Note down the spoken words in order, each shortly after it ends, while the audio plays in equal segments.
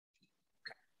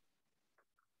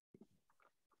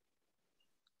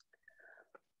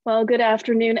Well, good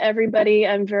afternoon, everybody.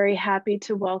 I'm very happy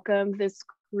to welcome this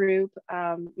group.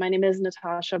 My name is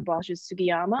Natasha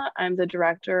Sugiyama. I'm the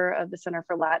director of the Center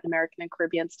for Latin American and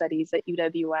Caribbean Studies at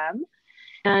UWM.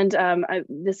 And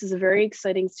this is a very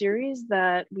exciting series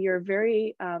that we are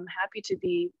very happy to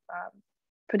be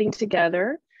putting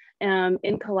together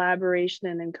in collaboration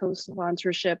and in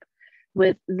co-sponsorship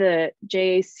with the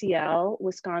JACL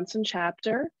Wisconsin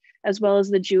chapter, as well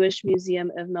as the Jewish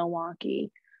Museum of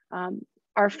Milwaukee.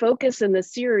 Our focus in the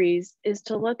series is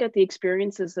to look at the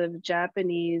experiences of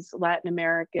Japanese Latin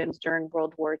Americans during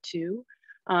World War II.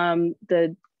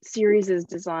 The series is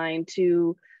designed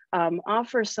to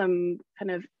offer some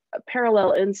kind of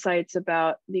parallel insights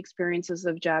about the experiences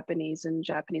of Japanese and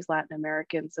Japanese Latin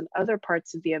Americans and other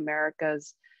parts of the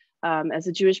Americas, as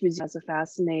the Jewish Museum has a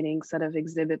fascinating set of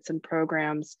exhibits and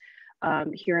programs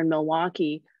here in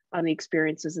Milwaukee on the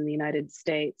experiences in the United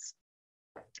States.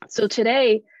 So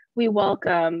today, we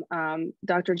welcome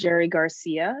Dr. Jerry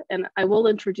García, and I will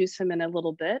introduce him in a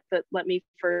little bit, but let me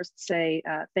first say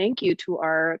thank you to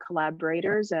our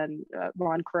collaborators and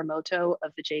Ron Kuramoto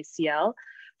of the JCL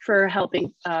for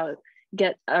helping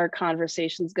get our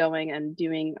conversations going and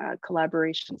doing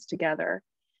collaborations together.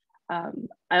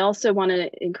 I also want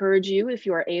to encourage you, if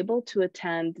you are able, to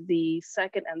attend the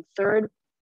second and third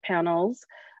panels,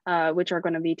 which are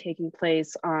going to be taking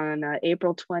place on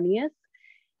April 20th.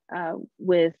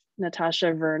 With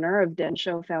Natasha Werner of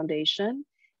Densho Foundation,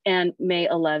 and May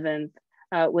 11th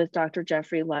with Dr.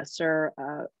 Jeffrey Lesser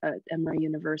at Emory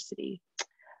University.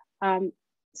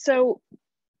 So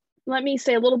let me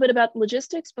say a little bit about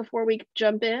logistics before we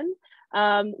jump in.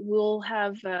 We'll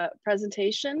have a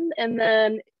presentation, and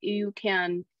then you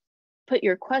can put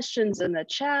your questions in the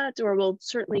chat, or we'll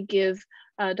certainly give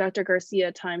Dr.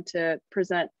 Garcia time to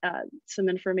present some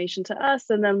information to us,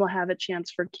 and then we'll have a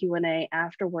chance for Q&A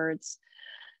afterwards.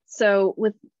 So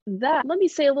with that, let me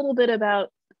say a little bit about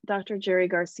Dr. Jerry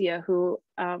García, who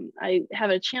I have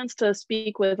a chance to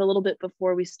speak with a little bit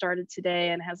before we started today,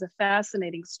 and has a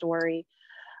fascinating story.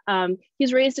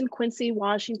 He's raised in Quincy,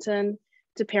 Washington,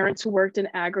 to parents who worked in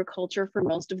agriculture for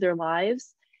most of their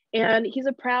lives. And he's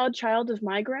a proud child of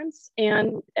migrants.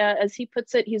 And as he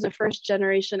puts it, he's a first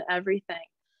generation everything.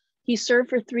 He served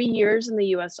for 3 years in the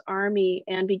US Army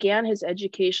and began his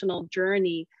educational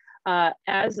journey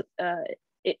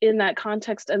in that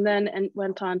context, and then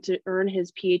went on to earn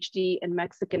his PhD in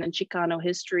Mexican and Chicano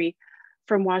history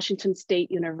from Washington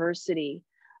State University.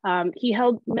 He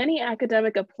held many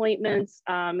academic appointments,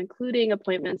 including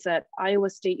appointments at Iowa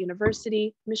State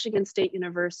University, Michigan State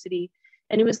University,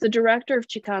 and he was the director of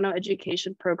Chicano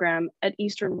Education Program at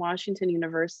Eastern Washington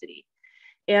University.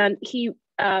 And he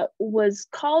was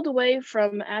called away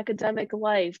from academic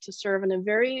life to serve in a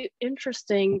very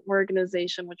interesting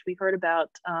organization, which we heard about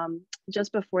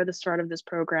just before the start of this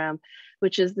program,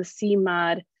 which is the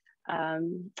CMOD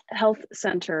health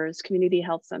centers, community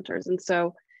health centers. And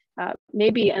so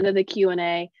maybe end of the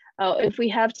Q&A, if we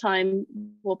have time,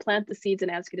 we'll plant the seeds and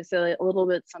ask you to say a little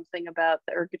bit something about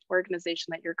the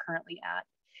organization that you're currently at.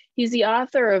 He's the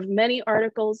author of many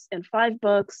articles and 5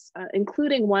 books,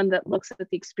 including one that looks at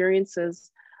the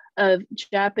experiences of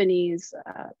Japanese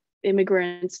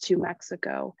immigrants to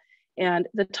Mexico. And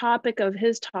the topic of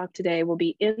his talk today will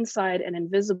be Inside an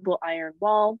Invisible Iron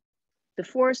Wall, the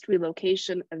forced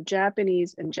relocation of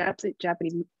Japanese and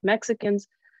Japanese Mexicans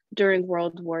during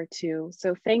World War II.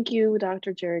 So thank you,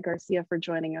 Dr. Jerry García, for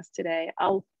joining us today.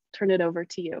 I'll turn it over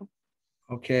to you.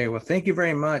 Okay, well, thank you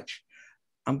very much.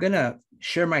 I'm gonna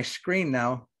share my screen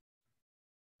now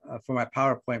for my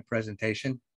PowerPoint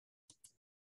presentation.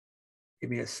 Give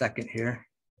me a second here.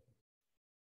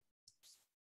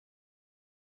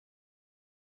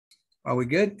 Are we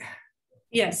good?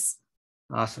 Yes.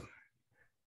 Awesome.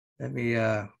 Let me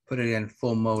put it in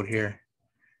full mode here.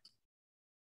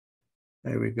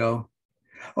 There we go.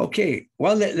 Okay,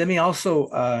 well, let me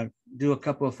also do a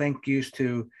couple of thank yous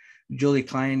to Julie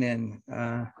Klein and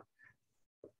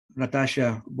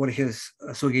Natasha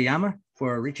Sugiyama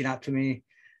for reaching out to me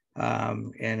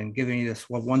and giving me this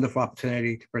wonderful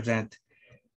opportunity to present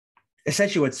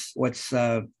essentially what's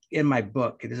in my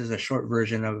book. This is a short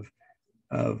version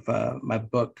of my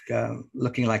book,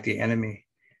 Looking Like the Enemy,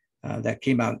 that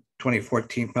came out in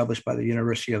 2014, published by the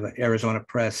University of Arizona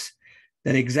Press,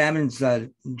 that examines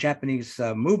Japanese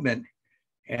movement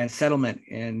and settlement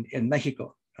in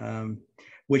Mexico,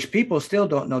 which people still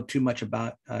don't know too much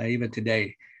about even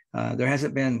today. There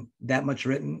hasn't been that much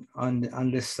written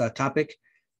on this topic.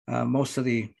 Most of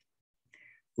the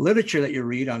literature that you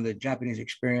read on the Japanese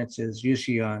experience is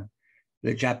usually on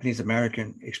the Japanese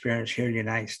American experience here in the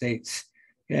United States.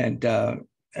 And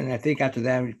I think after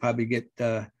that, we probably get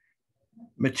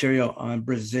material on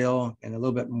Brazil and a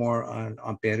little bit more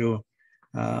on Peru.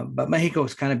 But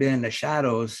Mexico's kind of been in the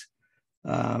shadows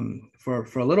for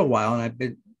a little while, and I've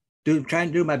been trying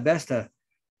to do my best to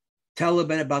tell a little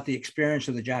bit about the experience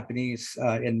of the Japanese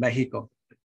in Mexico.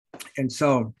 And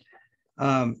so,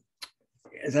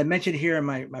 as I mentioned here in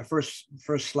my first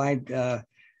slide, I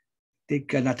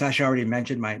think Natasha already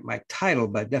mentioned my title,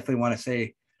 but I definitely want to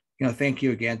say, thank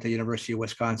you again to the University of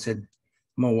Wisconsin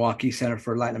Milwaukee Center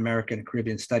for Latin American and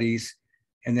Caribbean Studies,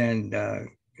 and then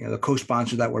the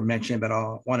co-sponsors that were mentioned, but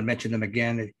I want to mention them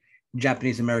again: the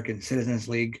Japanese American Citizens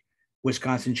League,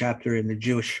 Wisconsin chapter, and the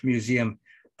Jewish Museum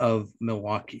of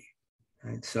Milwaukee.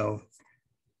 And so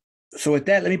with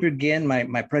that, let me begin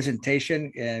my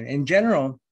presentation. And in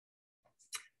general,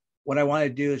 what I want to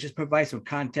do is just provide some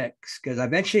context, because I'm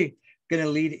eventually going to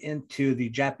lead into the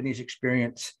Japanese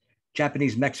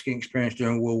Mexican experience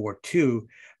during World War II.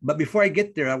 But before I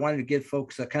get there, I wanted to give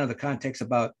folks kind of the context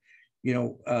about,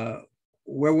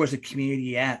 where was the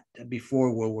community at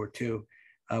before World War II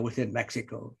within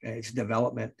Mexico, its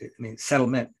development,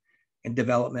 settlement and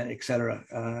development, et cetera.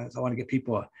 So I want to give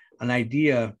people an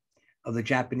idea of the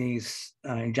Japanese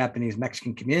and Japanese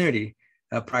Mexican community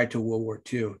prior to World War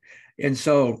II. And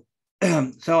so,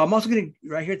 I'm also going to,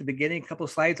 right here at the beginning, a couple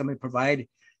of slides, I'm going to provide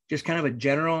just kind of a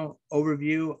general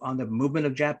overview on the movement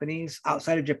of Japanese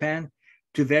outside of Japan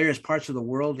to various parts of the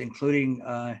world, including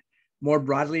more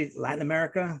broadly Latin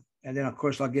America. And then, of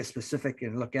course, I'll get specific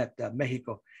and look at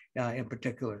Mexico in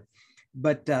particular.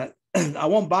 But I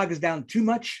won't bog us down too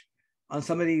much on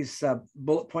some of these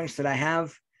bullet points that I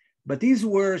have. But these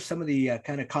were some of the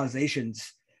kind of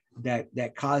causations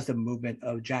that caused the movement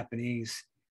of Japanese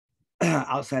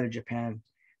outside of Japan,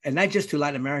 and not just to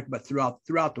Latin America, but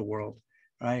throughout the world.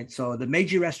 Right. So the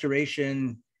Meiji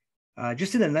Restoration,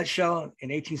 just in a nutshell, in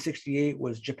 1868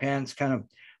 was Japan's kind of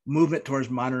movement towards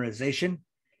modernization.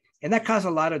 And that caused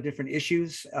a lot of different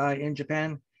issues in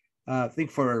Japan. I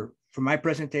think for my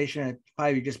presentation, it's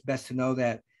probably just best to know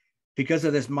that because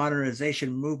of this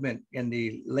modernization movement in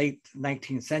the late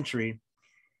 19th century,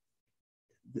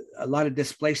 a lot of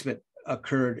displacement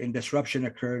occurred and disruption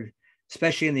occurred,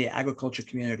 especially in the agriculture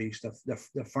communities,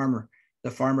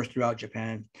 the farmers throughout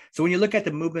Japan. So when you look at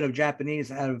the movement of Japanese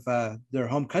out of their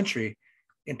home country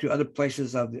into other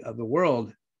places of the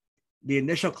world, the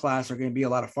initial class are going to be a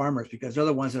lot of farmers, because they're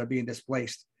the ones that are being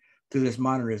displaced through this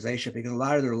modernization, because a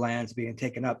lot of their land's being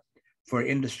taken up for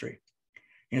industry.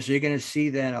 And so you're going to see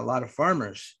then a lot of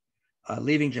farmers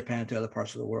leaving Japan to other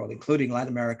parts of the world, including Latin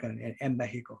America and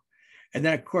Mexico. And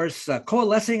then, of course,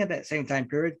 coalescing at that same time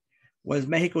period was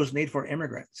Mexico's need for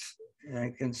immigrants.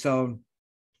 Right? And so,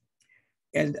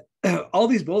 all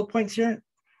these bullet points here,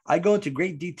 I go into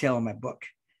great detail in my book.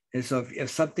 And so if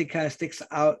something kind of sticks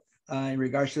out in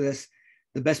regards to this,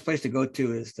 the best place to go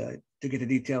to is to get the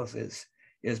details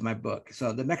is my book.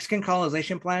 So the Mexican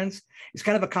colonization plans is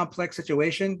kind of a complex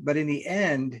situation, but in the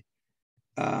end,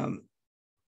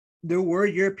 there were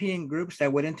European groups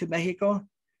that went into Mexico,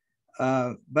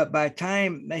 but by the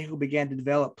time Mexico began to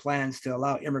develop plans to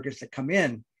allow immigrants to come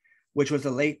in, which was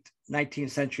the late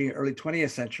 19th century, early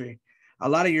 20th century, a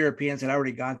lot of Europeans had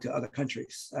already gone to other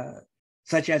countries,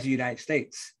 such as the United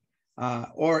States,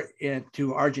 or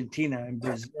to Argentina and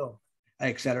Brazil,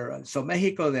 et cetera. So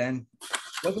Mexico then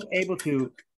wasn't able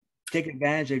to take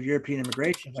advantage of European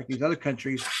immigration like these other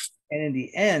countries, and in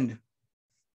the end,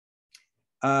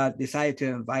 decided to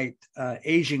invite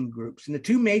Asian groups. And the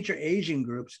two major Asian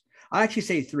groups, I actually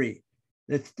say three.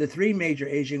 The three major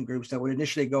Asian groups that would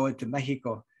initially go into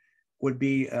Mexico would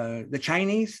be the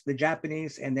Chinese, the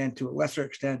Japanese, and then to a lesser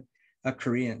extent,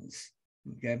 Koreans.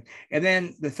 Okay, and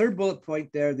then the third bullet point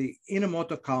there, the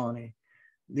Inamoto colony.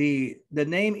 The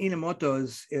name Inamoto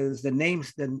is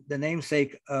the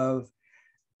namesake of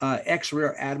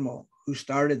ex-rear admiral who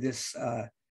started this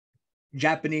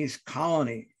Japanese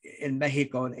colony in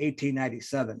Mexico in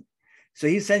 1897. So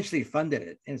he essentially funded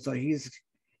it, and so he's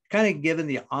kind of given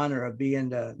the honor of being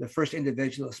the first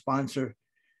individual to sponsor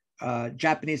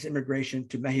Japanese immigration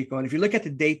to Mexico. And if you look at the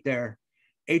date there,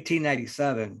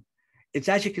 1897, it's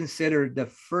actually considered the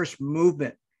first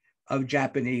movement of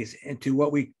Japanese into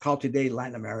what we call today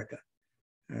Latin America.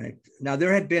 All right. Now,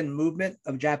 there had been movement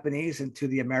of Japanese into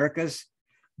the Americas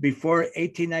before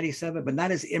 1897, but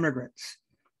not as immigrants,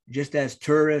 just as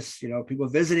tourists, people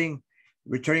visiting,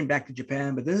 returning back to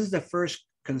Japan. But this is the first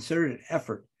concerted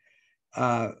effort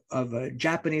of a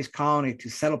Japanese colony to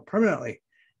settle permanently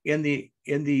in the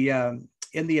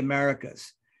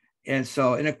Americas. And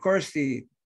so, and of course, the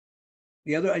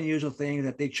other unusual thing is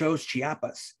that they chose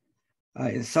Chiapas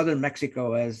in southern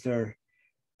Mexico as their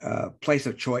place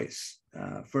of choice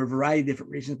for a variety of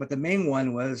different reasons. But the main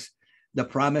one was the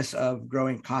promise of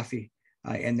growing coffee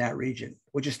in that region,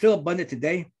 which is still abundant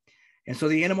today. And so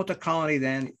the Inamoto colony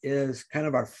then is kind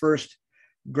of our first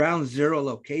ground zero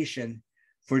location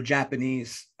for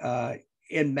Japanese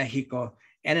in Mexico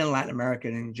and in Latin America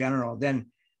in general.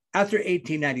 Then after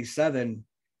 1897,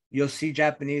 you'll see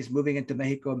Japanese moving into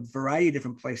Mexico in a variety of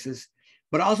different places,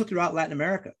 but also throughout Latin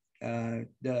America.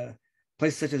 The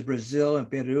places such as Brazil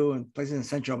and Peru and places in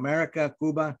Central America,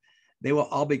 Cuba, they will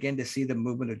all begin to see the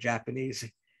movement of Japanese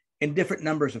in different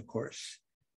numbers, of course.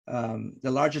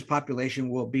 The largest population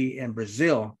will be in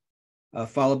Brazil,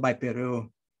 followed by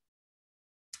Peru,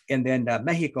 and then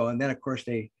Mexico. And then, of course,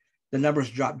 the numbers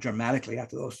drop dramatically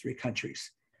after those three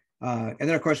countries. And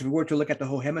then, of course, if we were to look at the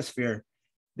whole hemisphere,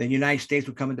 the United States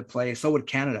would come into play. So would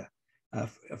Canada,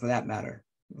 for that matter.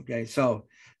 Okay, so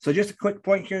just a quick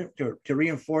point here to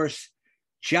reinforce: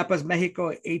 Chiapas, Mexico,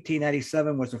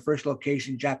 1897 was the first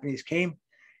location Japanese came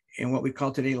in what we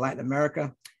call today Latin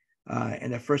America.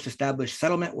 And the first established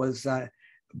settlement was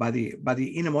by the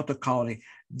Inamoto colony.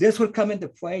 This would come into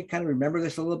play, kind of remember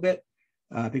this a little bit,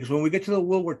 because when we get to the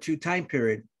World War II time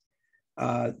period,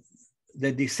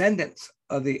 the descendants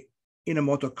of the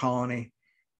Inamoto colony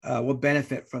will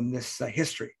benefit from this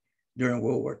history during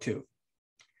World War II.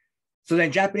 So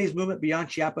then Japanese movement beyond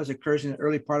Chiapas occurs in the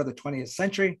early part of the 20th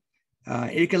century.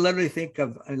 You can literally think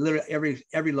of literally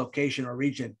every location or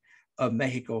region of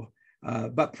Mexico,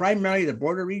 but primarily the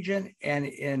border region and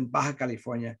in Baja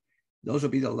California. Those will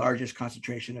be the largest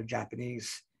concentration of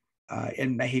Japanese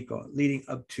in Mexico leading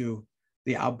up to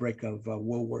the outbreak of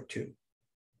World War II.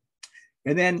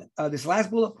 And then this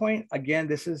last bullet point, again,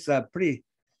 this is pretty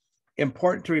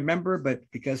important to remember, but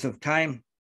because of time,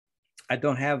 I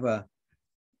don't have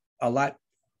a lot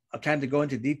of time to go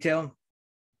into detail.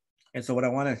 And so what I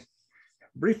want to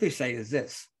briefly say is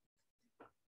this,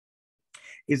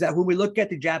 is that when we look at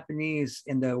the Japanese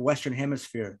in the Western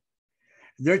Hemisphere,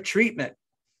 their treatment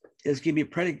is going to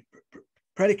be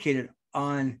predicated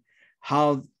on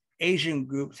how Asian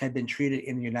groups have been treated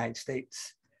in the United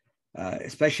States,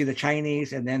 especially the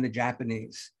Chinese and then the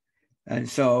Japanese. And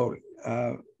so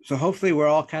hopefully we're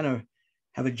all kind of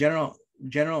have a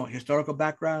general historical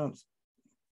background,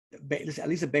 at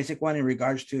least a basic one in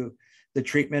regards to the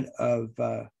treatment of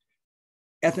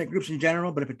ethnic groups in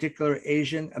general, but in particular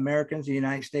Asian Americans in the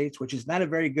United States, which is not a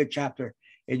very good chapter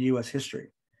in US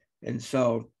history. And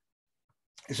so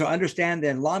understand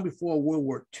that long before World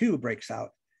War II breaks out,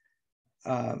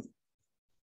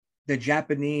 the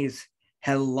Japanese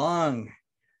had long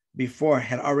before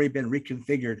had already been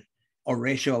reconfigured or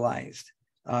racialized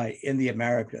in the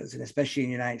Americas, and especially in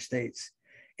the United States.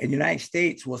 And the United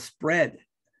States will spread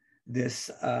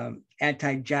this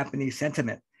anti-Japanese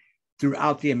sentiment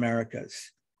throughout the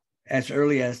Americas as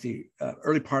early as the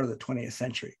early part of the 20th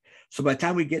century. So by the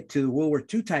time we get to the World War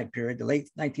II time period, the late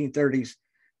 1930s,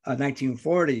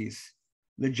 1940s,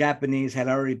 the Japanese had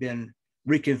already been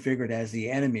reconfigured as the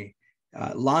enemy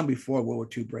long before World War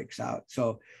II breaks out.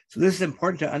 So this is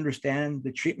important to understand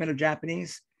the treatment of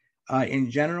Japanese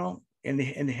in general in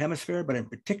the hemisphere, but in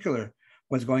particular,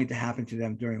 what's going to happen to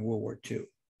them during World War II.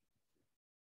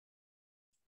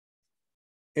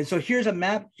 And so here's a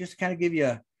map just to kind of give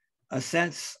you a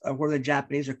sense of where the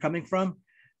Japanese are coming from.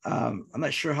 I'm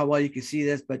not sure how well you can see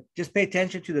this, but just pay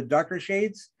attention to the darker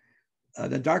shades.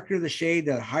 The darker the shade,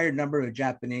 the higher number of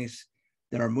Japanese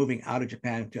that are moving out of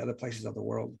Japan to other places of the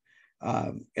world.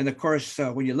 And of course,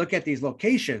 when you look at these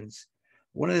locations,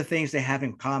 one of the things they have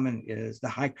in common is the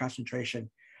high concentration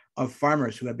of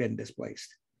farmers who have been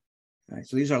displaced. Right?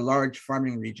 So these are large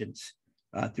farming regions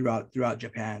throughout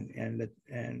Japan,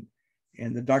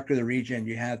 and the darker the region,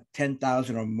 you have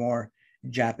 10,000 or more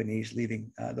Japanese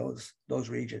leaving those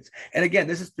regions. And again,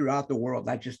 this is throughout the world,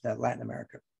 not just Latin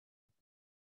America.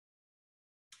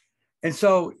 And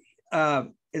so,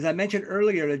 as I mentioned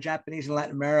earlier, the Japanese in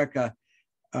Latin America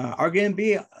are going to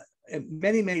be in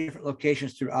many different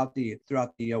locations throughout the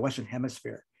Western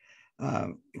Hemisphere,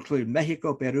 including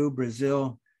Mexico, Peru,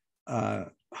 Brazil,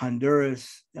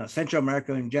 Honduras, Central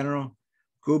America in general,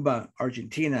 Cuba,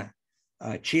 Argentina,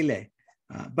 Chile.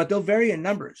 But they'll vary in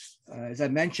numbers. As I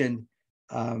mentioned,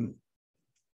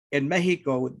 in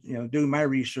Mexico, doing my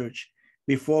research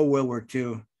before World War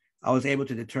II, I was able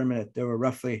to determine that there were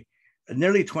roughly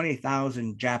nearly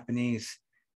 20,000 Japanese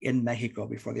in Mexico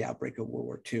before the outbreak of World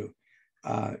War II.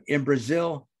 In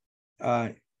Brazil,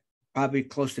 probably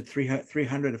close to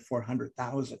 300 to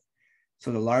 400,000.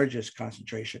 So the largest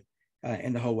concentration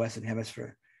in the whole Western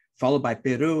Hemisphere, followed by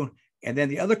Peru. And then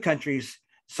the other countries,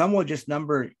 some will just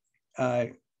number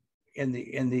in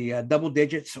the double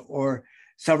digits or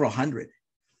several hundred.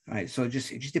 Right? So it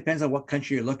just depends on what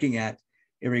country you're looking at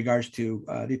in regards to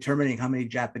determining how many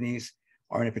Japanese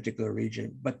are in a particular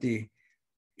region. But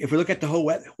if we look at the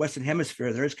whole Western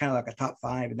Hemisphere, there is kind of like a top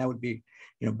 5, and that would be,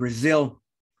 Brazil,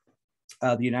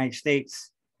 the United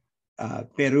States,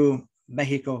 Peru,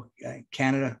 Mexico,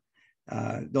 Canada.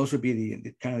 Those would be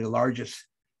the kind of the largest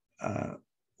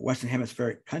Western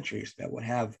Hemispheric countries that would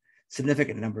have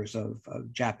significant numbers of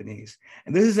Japanese.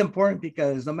 And this is important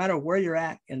because no matter where you're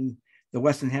at in the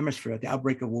Western Hemisphere at the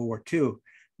outbreak of World War II,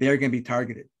 they're going to be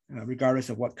targeted, regardless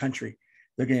of what country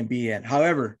they're going to be in.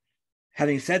 However,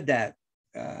 having said that,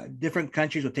 different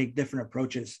countries will take different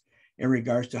approaches in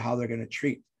regards to how they're going to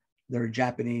treat their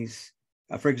Japanese.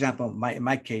 For example, in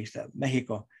my case,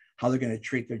 Mexico, how they're going to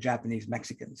treat their Japanese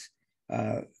Mexicans,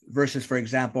 versus, for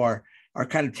example, our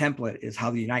kind of template is how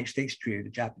the United States treated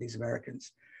the Japanese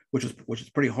Americans, which is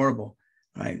pretty horrible,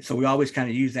 right? So we always kind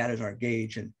of use that as our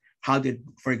gauge. And how did,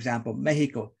 for example,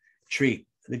 Mexico treat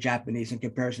the Japanese in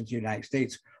comparison to the United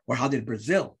States, or how did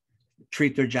Brazil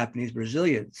treat their Japanese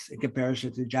Brazilians in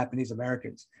comparison to Japanese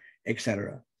Americans, et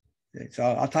cetera? So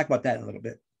I'll talk about that in a little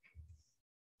bit.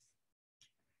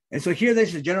 And so here,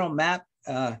 there's a general map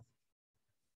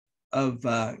of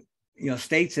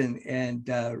states and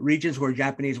regions where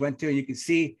Japanese went to. And you can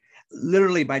see,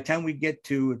 literally, by the time we get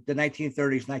to the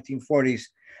 1930s, 1940s,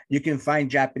 you can find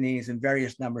Japanese in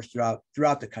various numbers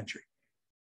throughout the country.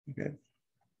 Okay.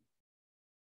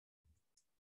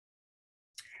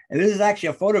 And this is actually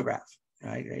a photograph,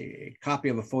 right? A copy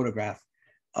of a photograph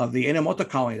of the Inamoto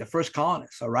colony, the first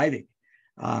colonists arriving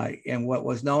in what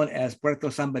was known as Puerto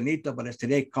San Benito, but is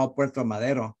today called Puerto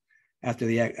Madero, after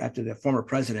the former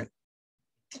president,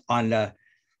 on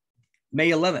May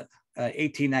 11th,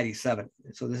 1897.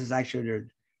 So this is actually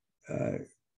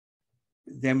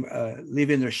them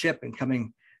leaving their ship and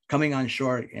coming on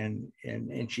shore in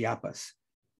Chiapas.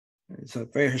 So a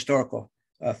very historical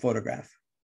photograph.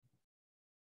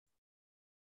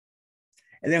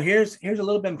 And then here's a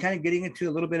little bit. I'm kind of getting into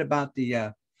a little bit about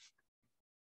the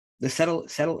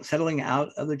settling out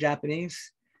of the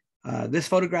Japanese. This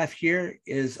photograph here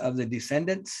is of the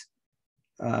descendants,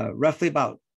 roughly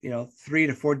about 3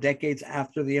 to 4 decades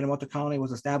after the Inamoto colony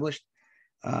was established.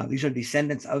 These are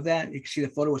descendants of that. You can see the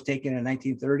photo was taken in the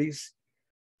 1930s.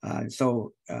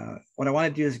 So what I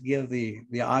want to do is give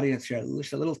the audience here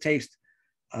just a little taste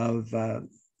of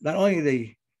not only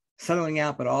the settling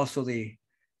out, but also the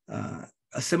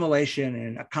assimilation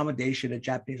and accommodation that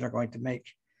Japanese are going to make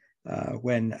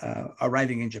when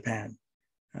arriving in Japan.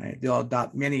 They'll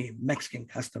adopt many Mexican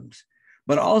customs,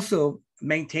 but also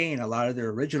maintain a lot of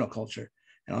their original culture.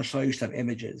 And I'll show you some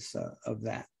images of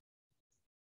that.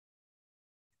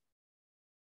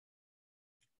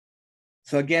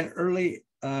 So again, early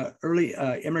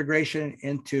immigration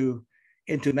into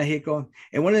Mexico.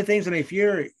 And one of the things, I mean,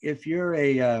 if you're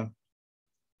a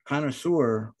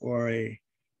connoisseur, or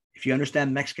if you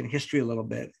understand Mexican history a little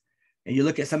bit, and you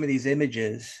look at some of these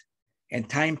images and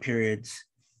time periods,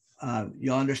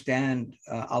 you'll understand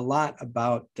a lot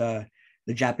about the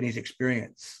Japanese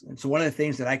experience. And so one of the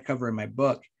things that I cover in my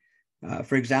book,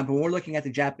 for example, when we're looking at the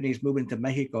Japanese movement to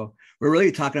Mexico, we're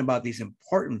really talking about these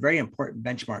very important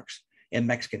benchmarks in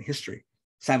Mexican history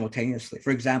simultaneously.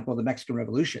 For example, the Mexican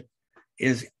Revolution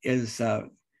is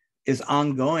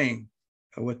ongoing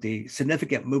with the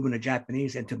significant movement of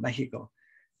Japanese into Mexico.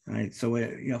 Right. So,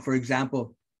 for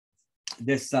example,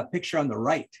 this picture on the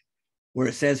right, where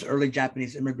it says early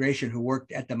Japanese immigration who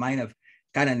worked at the mine of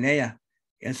Cananea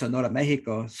in Sonora,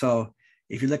 Mexico. So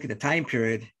if you look at the time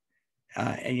period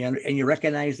and you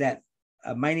recognize that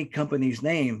mining company's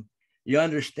name, you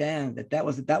understand that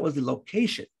was the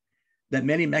location that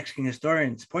many Mexican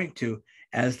historians point to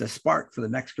as the spark for the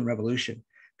Mexican Revolution,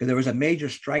 because there was a major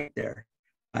strike there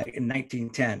in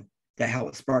 1910 that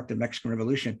helped spark the Mexican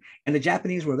Revolution, and the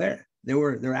Japanese were there. They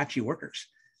were actually workers,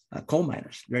 coal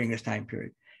miners during this time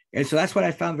period. And so that's what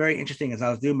I found very interesting as I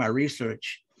was doing my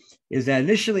research, is that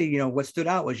initially, what stood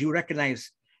out was you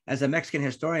recognize, as a Mexican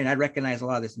historian, I recognize a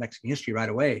lot of this Mexican history right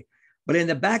away. But in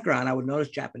the background, I would notice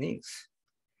Japanese.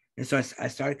 And so I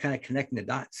started kind of connecting the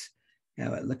dots,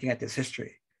 looking at this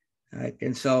history.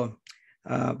 And so,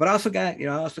 but I also got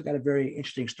a very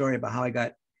interesting story about how I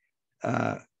got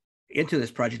into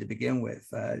this project to begin with.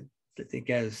 I think,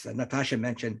 as Natasha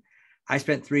mentioned, I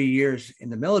spent 3 years in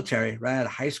the military right out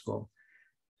of high school.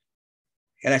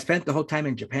 And I spent the whole time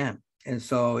in Japan. And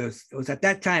so it was at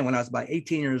that time, when I was about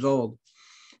 18 years old,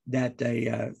 that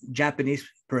a Japanese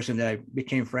person that I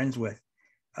became friends with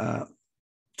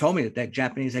told me that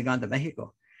Japanese had gone to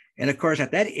Mexico. And of course,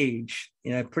 at that age,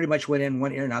 I pretty much went in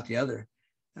one ear and out the other.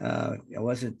 I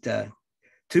wasn't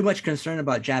too much concerned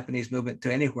about Japanese movement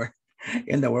to anywhere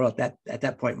in the world at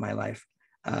that point in my life.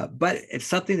 But it's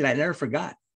something that I never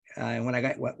forgot. When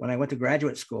I went to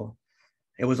graduate school,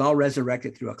 it was all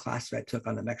resurrected through a class that I took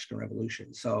on the Mexican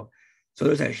Revolution. So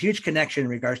there's a huge connection in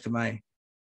regards to my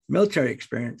military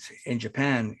experience in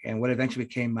Japan and what eventually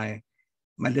became my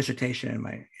dissertation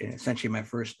and essentially my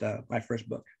first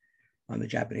book on the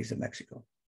Japanese of Mexico.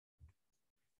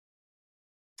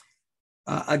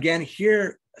 Again,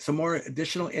 here some more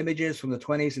additional images from the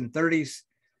 20s and 30s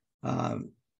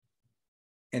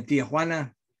in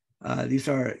Tijuana. These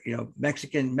are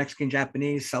Mexican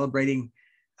Japanese celebrating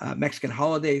Mexican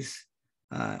holidays,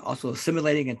 also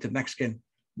assimilating into Mexican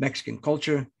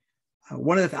culture. I'm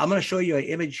going to show you an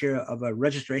image here of a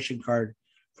registration card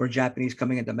for Japanese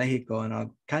coming into Mexico, and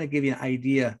I'll kind of give you an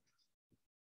idea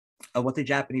of what the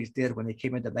Japanese did when they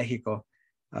came into Mexico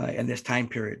in this time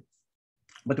period.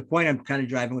 But the point I'm kind of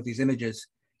driving with these images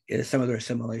is some of their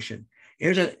assimilation.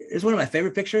 Here's one of my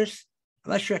favorite pictures.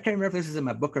 I'm not sure, I can't remember if this is in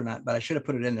my book or not, but I should have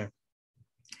put it in there.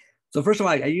 So first of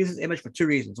all, I use this image for two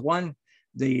reasons. One,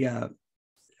 the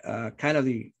kind of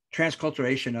the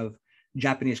transculturation of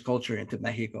Japanese culture into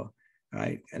Mexico,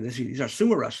 right? And these are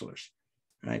sumo wrestlers,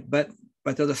 right? But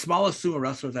they're the smallest sumo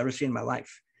wrestlers I've ever seen in my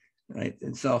life, right?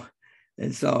 And so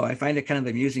I find it kind of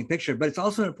an amusing picture, but it's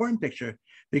also an important picture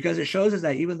because it shows us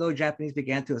that even though Japanese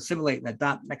began to assimilate and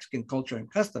adopt Mexican culture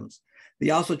and customs, they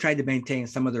also tried to maintain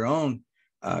some of their own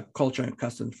culture and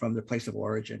customs from their place of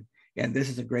origin. And this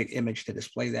is a great image to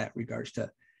display that in regards to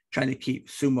trying to keep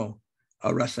sumo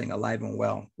wrestling alive and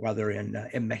well while they're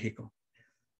in Mexico.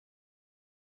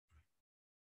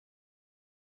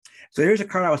 So here's a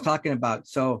card I was talking about.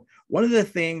 So one of the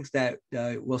things that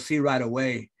we'll see right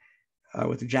away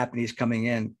with the Japanese coming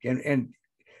in, and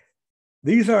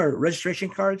these are registration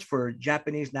cards for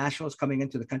Japanese nationals coming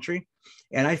into the country.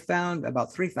 And I found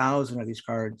about 3,000 of these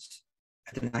cards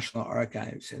at the National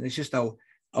Archives. And it's just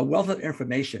a wealth of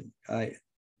information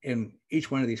in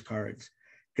each one of these cards,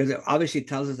 because it obviously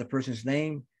tells us the person's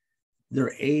name,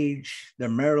 their age, their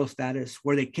marital status,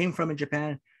 where they came from in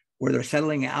Japan, where they're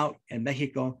settling out in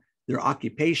Mexico, their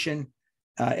occupation,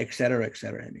 et cetera, et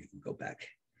cetera. And you can go back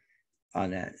on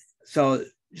that. So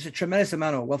just a tremendous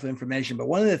amount of wealth of information. But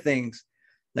one of the things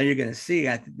that you're going to see,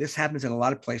 this happens in a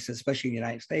lot of places, especially in the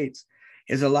United States,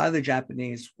 is a lot of the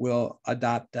Japanese will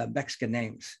adopt Mexican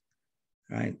names,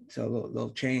 right? So they'll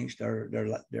change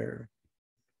their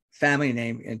family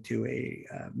name into a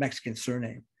Mexican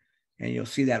surname. And you'll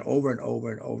see that over and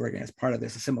over and over again as part of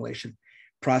this assimilation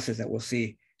process that we'll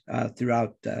see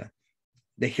throughout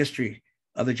the history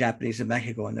of the Japanese in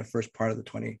Mexico in the first part of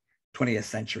the 20th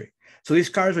century. So these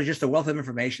cards are just a wealth of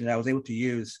information that I was able to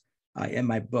use in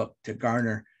my book to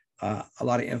garner a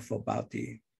lot of info about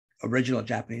the original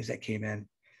Japanese that came in.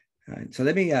 So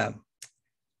let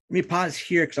me pause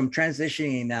here because I'm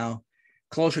transitioning now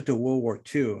closer to World War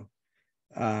II.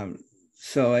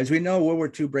 So as we know, World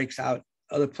War II breaks out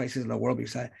other places in the world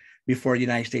before the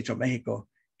United States or Mexico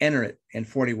enter it in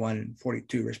 41 and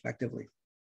 42 respectively.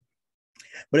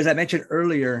 But as I mentioned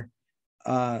earlier,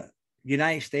 the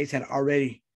United States had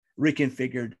already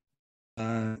reconfigured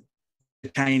the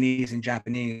Chinese and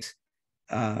Japanese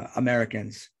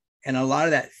Americans. And a lot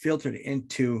of that filtered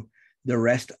into the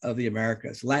rest of the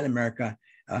Americas, Latin America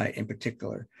in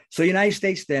particular. So the United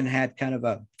States then had kind of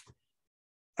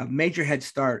a major head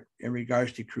start in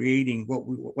regards to creating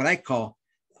what I call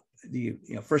the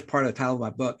first part of the title of my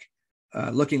book,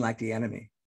 looking like the enemy.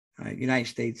 The United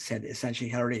States had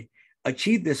essentially already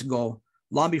achieved this goal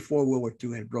long before World War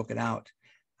II had broken out.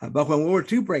 But when World War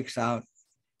II breaks out,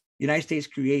 the United States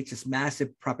creates this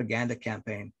massive propaganda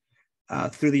campaign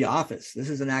through the office. This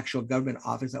is an actual government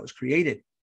office that was created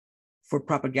for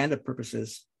propaganda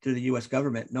purposes through the US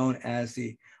government, known as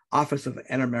the Office of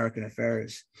Inter-American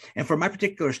Affairs. And for my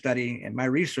particular study and my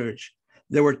research,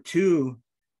 there were two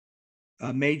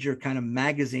major kind of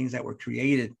magazines that were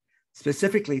created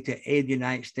specifically to aid the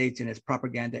United States in its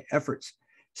propaganda efforts,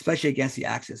 especially against the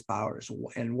Axis powers.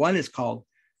 And one is called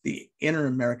the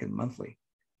Inter-American Monthly.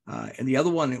 And the other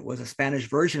one was a Spanish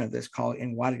version of this called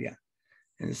En Guardia.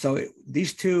 And so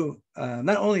these two,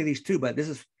 not only these two, but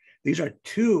these are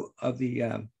two of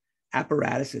the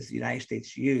apparatuses the United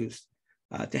States used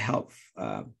to help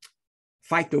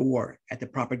fight the war at the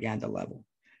propaganda level.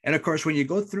 And of course, when you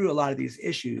go through a lot of these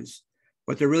issues,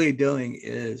 what they're really doing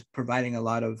is providing a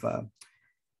lot of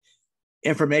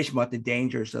information about the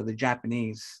dangers of the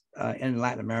Japanese in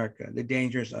Latin America, the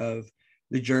dangers of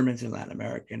the Germans in Latin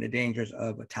America, and the dangers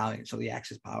of Italians, so the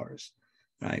Axis powers,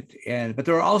 right? But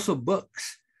there are also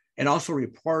books and also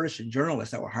reporters and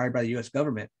journalists that were hired by the US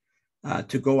government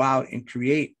to go out and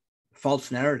create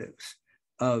false narratives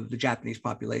of the Japanese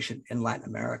population in Latin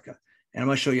America. And I'm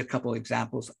going to show you a couple of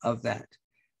examples of that.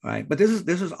 right? But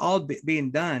this is all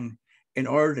being done in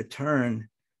order to turn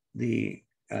the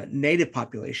native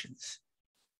populations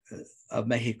of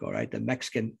Mexico, right? The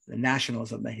Mexican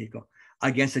nationals of Mexico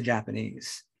against the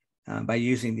Japanese by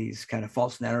using these kind of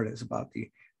false narratives about the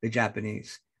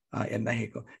Japanese in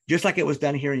Mexico, just like it was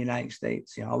done here in the United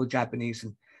States. You know, all the Japanese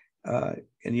in the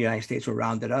United States were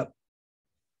rounded up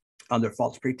under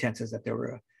false pretenses that they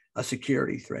were a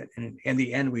security threat. And in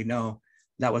the end, we know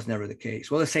that was never the case.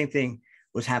 Well, the same thing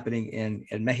was happening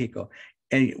in Mexico.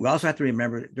 And we also have to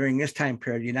remember during this time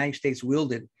period, the United States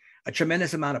wielded a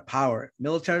tremendous amount of power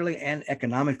militarily and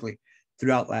economically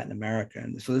throughout Latin America.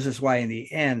 And so this is why in the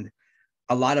end,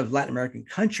 a lot of Latin American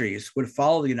countries would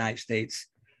follow the United States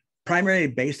primarily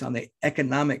based on the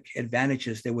economic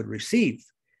advantages they would receive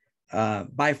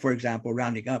by, for example,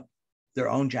 rounding up their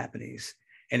own Japanese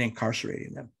and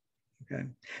incarcerating them. Okay,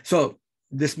 so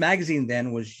this magazine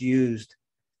then was used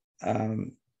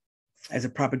as a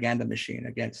propaganda machine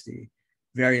against the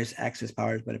various Axis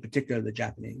powers, but in particular the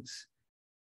Japanese.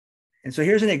 And so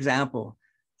here's an example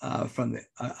from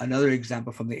another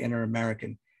example from the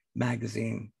Inter-American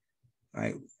magazine,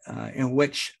 right, in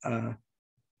which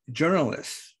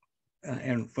journalists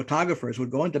and photographers would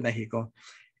go into Mexico,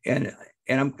 and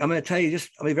I'm going to tell you,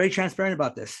 I'll be very transparent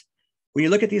about this. When you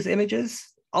look at these images,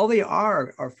 all they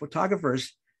are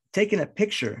photographers taking a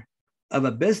picture of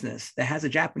a business that has a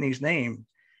Japanese name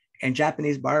and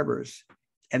Japanese barbers,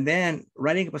 and then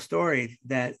writing up a story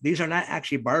that these are not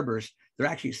actually barbers, they're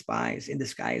actually spies in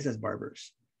disguise as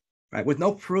barbers, right? With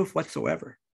no proof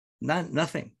whatsoever,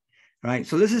 nothing, right?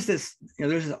 So there's this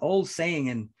old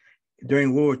saying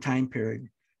during World War time period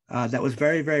that was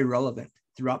very, very relevant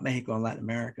throughout Mexico and Latin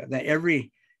America, that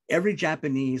every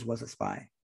Japanese was a spy,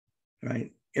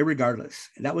 right? Irregardless.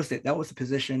 And that was the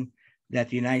position that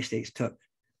the United States took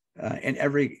in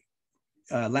every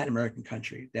Latin American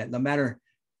country, that no matter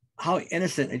how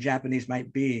innocent a Japanese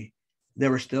might be, they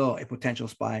were still a potential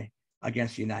spy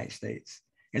against the United States.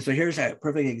 And so here's a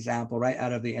perfect example right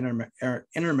out of the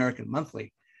Inter-American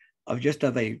Monthly of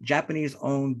a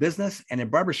Japanese-owned business and a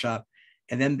barbershop,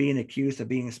 and then being accused of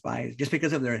being spies just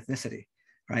because of their ethnicity,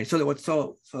 right?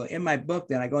 So in my book,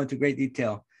 then I go into great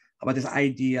detail about this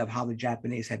idea of how the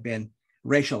Japanese had been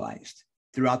racialized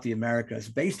throughout the Americas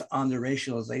based on the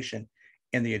racialization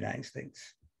in the United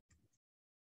States.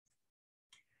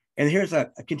 And here's a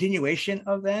continuation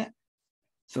of that.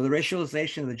 So the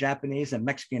racialization of the Japanese and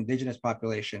Mexican indigenous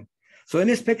population. So in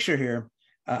this picture here,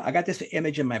 I got this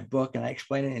image in my book and I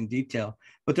explain it in detail,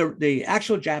 but the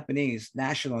actual Japanese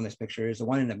national in this picture is the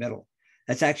one in the middle.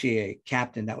 That's actually a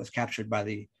captain that was captured by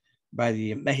the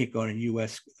Mexico and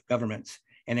US governments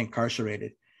and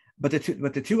incarcerated. But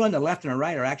the two on the left and the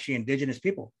right are actually indigenous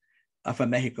people from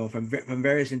Mexico, from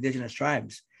various indigenous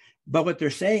tribes. But what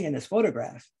they're saying in this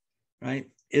photograph, right,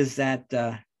 is that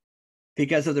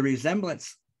because of the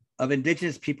resemblance of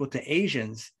indigenous people to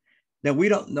Asians, that we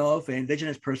don't know if an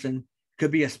indigenous person could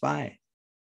be a spy,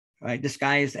 right,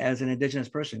 disguised as an indigenous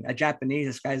person, a Japanese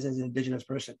disguised as an indigenous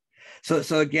person.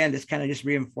 So again, this kind of just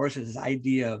reinforces this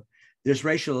idea of this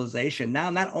racialization now,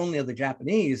 not only of the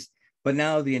Japanese, but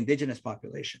now the indigenous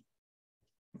population.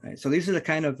 Right? So these are the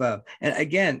kind of, and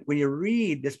again, when you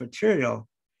read this material,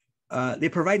 they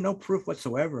provide no proof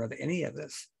whatsoever of any of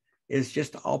this. It's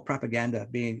just all propaganda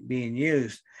being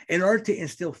used in order to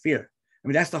instill fear. I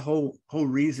mean, that's the whole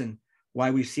reason why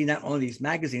we see not only these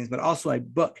magazines, but also a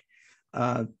book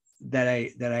that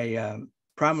I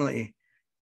prominently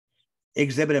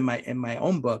exhibit in my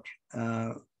own book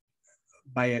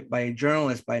by a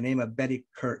journalist by the name of Betty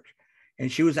Kirk.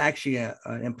 And she was actually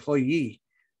an employee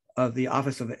of the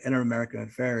Office of Inter-American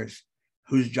Affairs,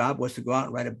 whose job was to go out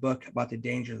and write a book about the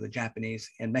danger of the Japanese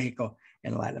in Mexico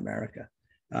and Latin America.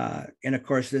 And of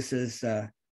course, this is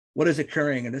what is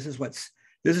occurring, and this is what's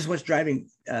driving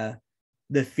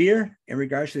the fear in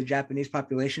regards to the Japanese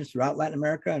populations throughout Latin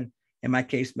America, and in my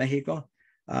case, Mexico.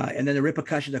 And then the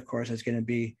repercussions, of course, is going to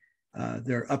be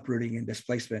their uprooting and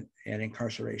displacement and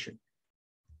incarceration.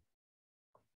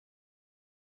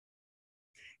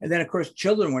 And then, of course,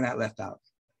 children were not left out,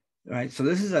 right? So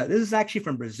this is actually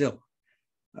from Brazil.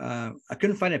 I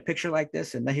couldn't find a picture like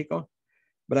this in Mexico,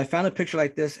 but I found a picture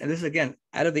like this, and this is again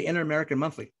out of the Inter-American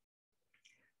Monthly.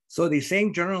 So these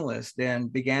same journalists then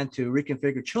began to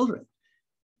reconfigure children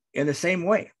in the same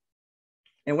way.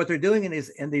 And what they're doing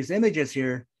in these images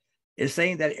here is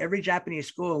saying that every Japanese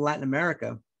school in Latin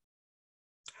America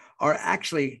are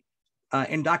actually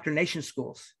indoctrination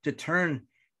schools to turn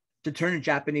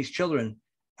Japanese children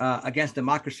against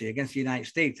democracy, against the United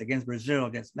States, against Brazil,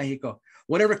 against Mexico,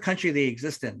 whatever country they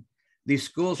exist in. These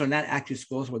schools are not actually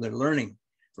schools where they're learning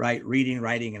right? Reading,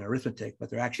 writing, and arithmetic, but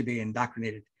they're actually being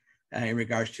indoctrinated in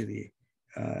regards to the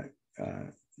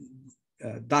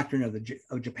doctrine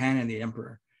of Japan and the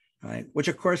emperor, right? Which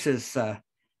of course is,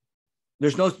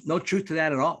 there's no truth to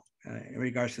that at all in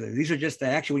regards to that. These are just,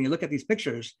 actually, when you look at these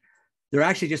pictures, they're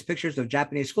actually just pictures of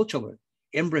Japanese school children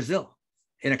in Brazil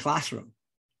in a classroom.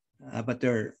 But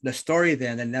the story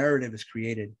then, the narrative is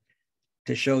created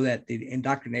to show that the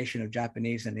indoctrination of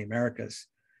Japanese in the Americas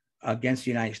against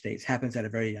the United States happens at a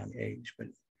very young age. But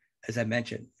as I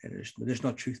mentioned, there's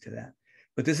no truth to that.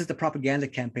 But this is the propaganda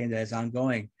campaign that is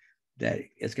ongoing that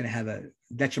is going to have a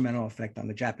detrimental effect on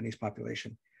the Japanese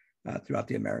population throughout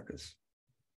the Americas.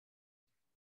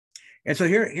 And so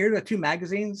here are the two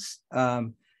magazines.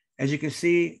 As you can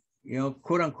see,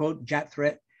 quote unquote, Jap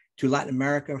threat to Latin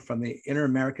America from the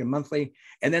Inter-American Monthly.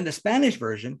 And then the Spanish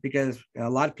version, because a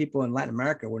lot of people in Latin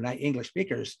America were not English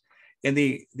speakers. And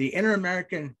the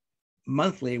Inter-American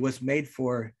Monthly was made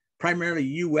for primarily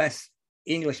US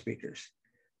English speakers.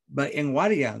 But in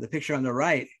Guardia, the picture on the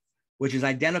right, which is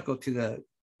identical to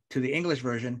the English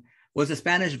version, was the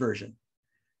Spanish version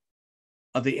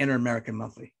of the Inter-American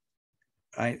Monthly,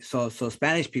 right? So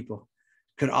Spanish people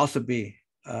could also be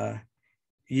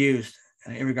used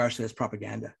in regards to this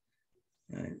propaganda.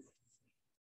 Right?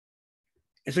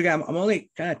 And so again, I'm only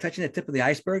kind of touching the tip of the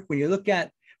iceberg. When you look at,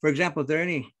 for example, if there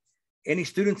are any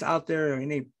students out there or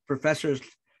any professors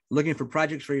looking for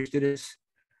projects for your students,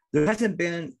 there hasn't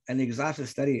been an exhaustive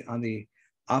study on the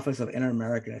Office of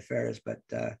Inter-American Affairs, but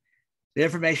the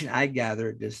information I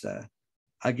gathered is,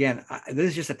 again, this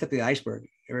is just the tip of the iceberg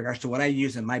in regards to what I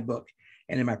use in my book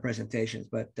and in my presentations.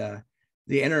 But the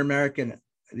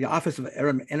Office of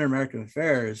Inter-American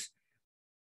Affairs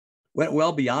went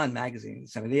well beyond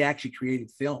magazines. I mean, they actually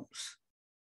created films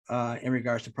in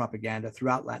regards to propaganda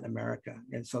throughout Latin America.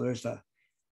 And so there's a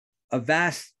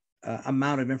vast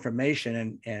amount of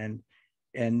information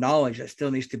and knowledge that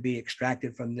still needs to be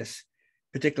extracted from this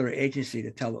particular agency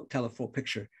to tell a full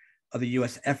picture of the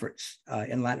US efforts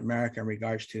in Latin America in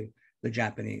regards to the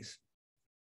Japanese.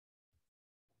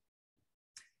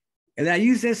 And then I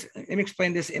use this, let me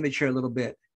explain this image here a little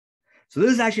bit. So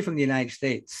this is actually from the United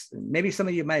States. Maybe some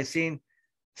of you might have seen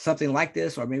something like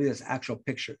this, or maybe this actual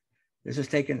picture. This is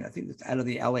taken, I think it's out of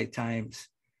the LA Times.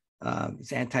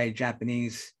 It's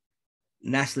anti-Japanese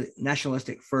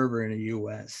nationalistic fervor in the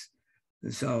US.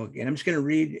 And so again, I'm just gonna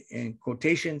read in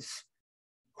quotations,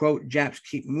 quote, "Japs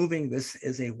keep moving. This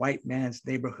is a white man's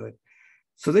neighborhood."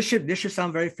 So this should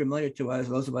sound very familiar to us,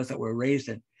 those of us that were raised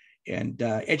and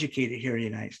educated here in the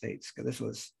United States, because this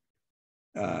was,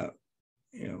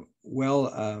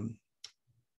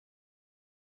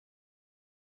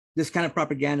 this kind of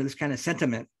propaganda, this kind of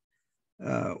sentiment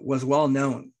was well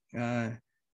known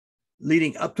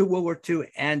leading up to World War II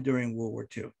and during World War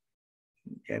II.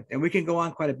 Okay. And we can go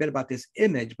on quite a bit about this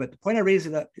image, but the point I raise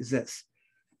it up is this,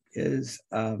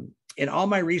 in all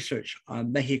my research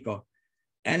on Mexico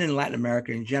and in Latin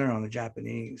America in general on the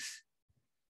Japanese,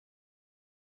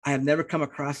 I have never come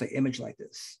across an image like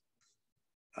this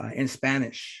in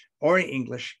Spanish or in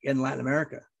English in Latin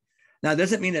America. Now, it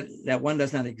doesn't mean that one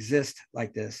does not exist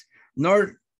like this,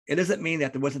 nor it doesn't mean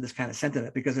that there wasn't this kind of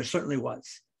sentiment, because there certainly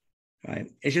was,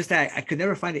 right? It's just that I could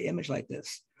never find an image like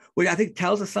this, which I think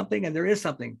tells us something, and there is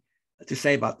something to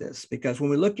say about this, because when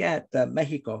we look at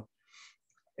Mexico,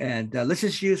 and let's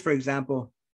just use, for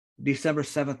example, December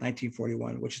 7th,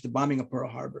 1941, which is the bombing of Pearl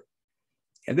Harbor.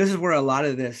 And this is where a lot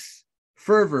of this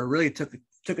fervor really took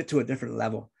it to a different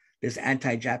level. This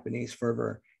anti-Japanese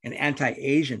fervor and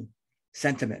anti-Asian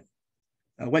sentiment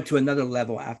went to another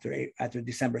level after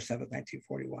December 7th,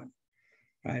 1941,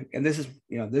 right? And this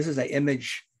is an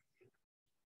image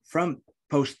from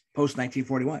post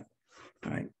 1941,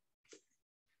 right?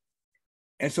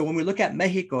 And so when we look at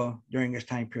Mexico during this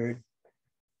time period,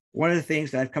 one of the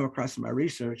things that I've come across in my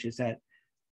research is that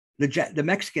the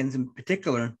Mexicans in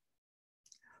particular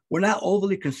were not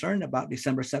overly concerned about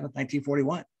December 7th,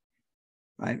 1941,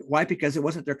 right? Why? Because it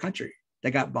wasn't their country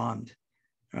that got bombed,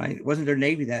 right? It wasn't their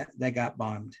Navy that got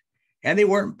bombed. And they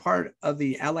weren't part of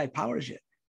the Allied powers yet,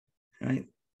 right?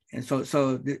 And so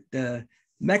the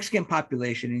Mexican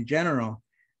population in general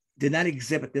did not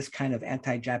exhibit this kind of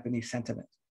anti-Japanese sentiment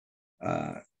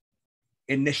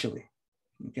initially,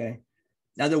 okay?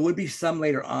 Now, there would be some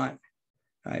later on,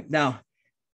 right? Now,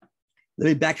 let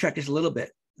me backtrack just a little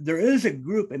bit. There is a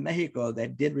group in Mexico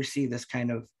that did receive this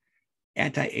kind of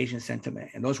anti-Asian sentiment,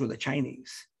 and those were the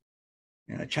Chinese.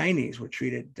 And the Chinese were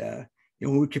treated,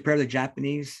 when we compare the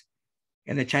Japanese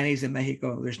and the Chinese in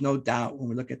Mexico, there's no doubt when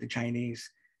we look at the Chinese,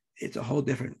 it's a whole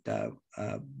different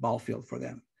ball field for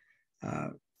them.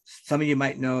 Some of you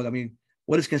might know, I mean,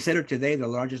 what is considered today the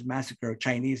largest massacre of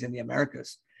Chinese in the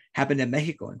Americas happened in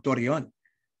Mexico, in Torreon,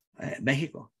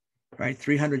 Mexico, right?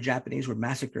 300 Japanese were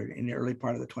massacred in the early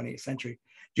part of the 20th century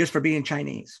just for being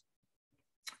Chinese,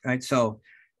 right? So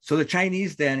the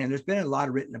Chinese then, and there's been a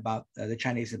lot written about the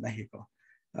Chinese in Mexico.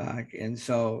 And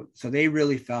so they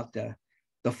really felt the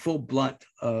full blunt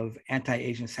of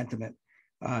anti-Asian sentiment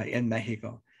in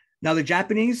Mexico. Now the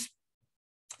Japanese,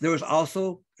 there was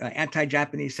also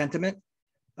anti-Japanese sentiment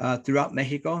throughout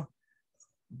Mexico,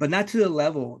 but not to the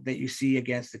level that you see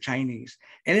against the Chinese.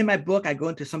 And in my book, I go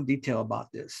into some detail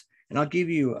about this, and I'll give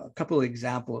you a couple of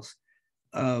examples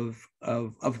of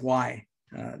why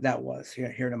that was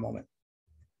here in a moment.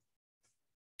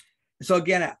 So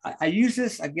again, I use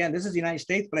this, again, this is the United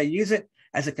States, but I use it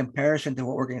as a comparison to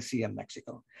what we're going to see in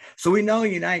Mexico. So we know in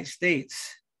the United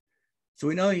States,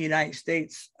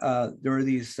 there were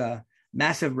these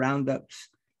massive roundups,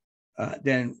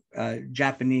 then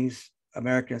Japanese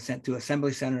Americans sent to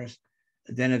assembly centers,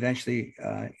 then eventually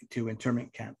to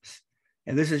internment camps.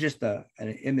 And this is just an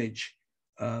image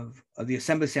of the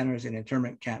assembly centers and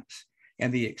internment camps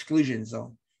and the exclusion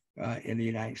zone in the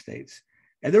United States.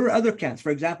 And there were other camps. For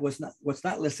example, what's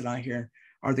not listed on here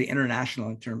are the international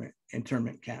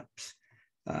internment camps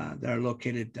that are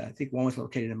located. I think one was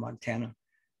located in Montana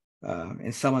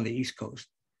and some on the East Coast.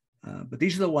 But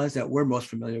these are the ones that we're most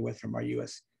familiar with from our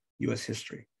U.S.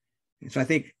 history. And so I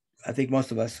think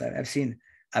most of us have seen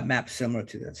a map similar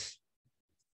to this.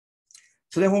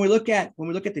 So then when we look at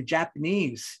the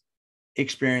Japanese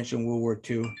experience in World War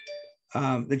II,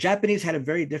 the Japanese had a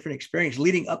very different experience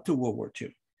leading up to World War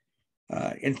II.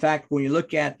 In fact, when you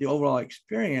look at the overall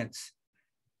experience,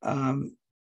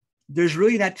 there's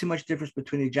really not too much difference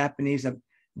between the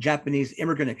Japanese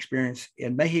immigrant experience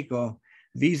in Mexico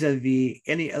vis-a-vis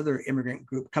any other immigrant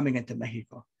group coming into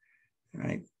Mexico,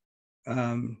 right?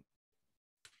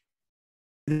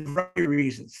 Various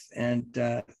reasons. And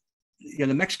the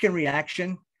Mexican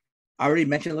reaction, I already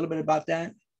mentioned a little bit about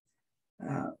that,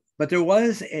 but there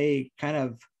was a kind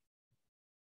of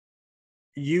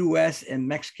US and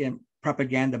Mexican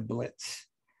propaganda blitz.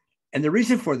 And the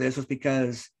reason for this was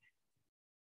because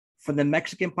for the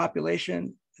Mexican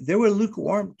population, they were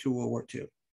lukewarm to World War II,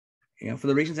 for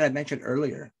the reasons that I mentioned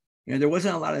earlier. There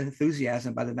wasn't a lot of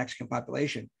enthusiasm by the Mexican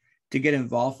population to get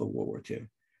involved with World War II.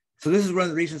 So this is one of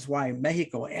the reasons why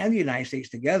Mexico and the United States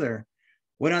together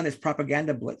went on this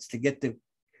propaganda blitz to get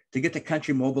the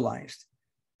country mobilized,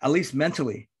 at least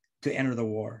mentally, to enter the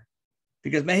war,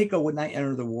 because Mexico would not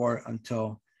enter the war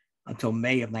until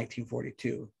May of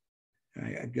 1942,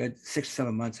 right? A good 6 or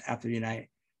 7 months after the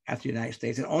United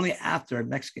States, and only after a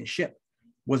Mexican ship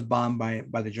was bombed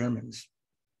by the Germans.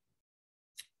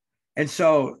 And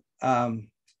so let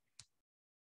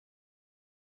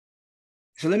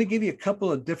me give you a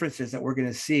couple of differences that we're going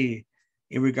to see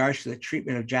in regards to the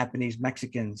treatment of Japanese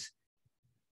Mexicans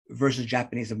versus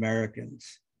Japanese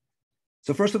Americans.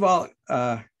 So first of all,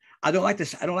 I don't like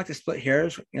to split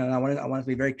hairs. I want to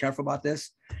be very careful about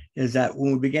this. Is that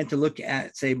when we begin to look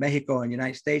at, say, Mexico and the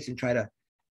United States and try to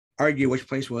argue which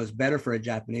place was better for a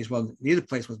Japanese, well, neither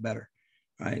place was better,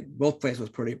 right? Both places was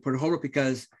pretty horrible,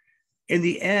 because in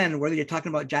the end, whether you're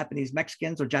talking about Japanese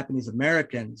Mexicans or Japanese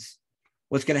Americans,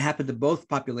 what's going to happen to both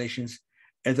populations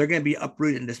is they're going to be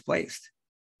uprooted and displaced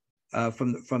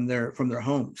from their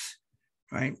homes,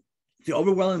 right? The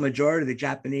overwhelming majority of the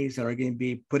Japanese that are going to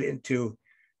be put into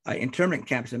internment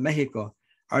camps in Mexico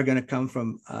are going to come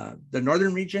from the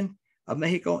northern region of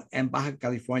Mexico and Baja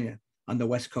California on the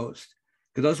West Coast.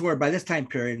 Because those were, by this time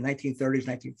period,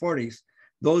 1930s, 1940s,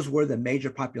 those were the major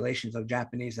populations of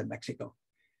Japanese in Mexico,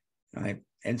 right?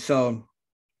 And so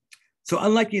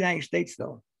unlike the United States,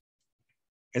 though,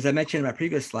 as I mentioned in my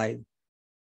previous slide,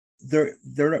 there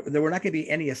were not going to be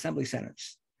any assembly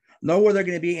centers, nor were there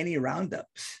going to be any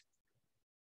roundups,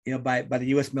 by the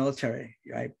U.S. military,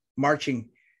 right, marching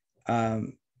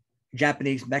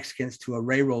Japanese Mexicans to a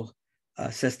railroad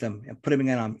system and putting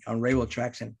them on railroad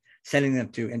tracks and sending them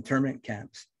to internment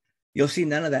camps. You'll see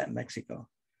none of that in Mexico,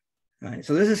 right?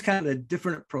 So this is kind of a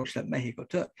different approach that Mexico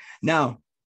took. Now,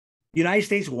 the United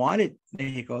States wanted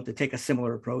Mexico to take a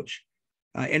similar approach.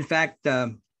 In fact,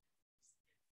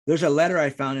 there's a letter I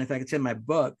found, in fact, it's in my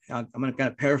book. I'm going to kind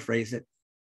of paraphrase it,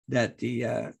 that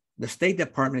the State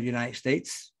Department of the United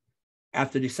States,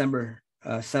 after December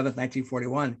 7th,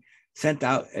 1941, sent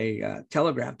out a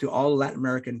telegram to all Latin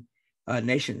American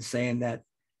nations saying that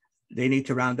they need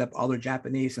to round up all their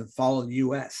Japanese and follow the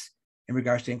U.S. in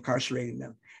regards to incarcerating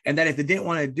them. And that if they didn't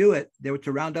want to do it, they were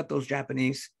to round up those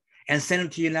Japanese and send them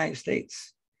to the United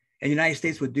States. And the United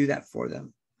States would do that for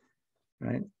them,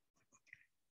 right?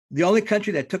 The only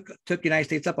country that took the United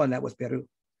States up on that was Peru.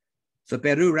 So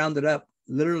Peru rounded up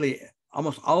literally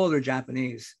almost all of their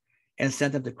Japanese and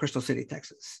sent them to Crystal City,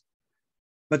 Texas.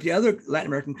 But the other Latin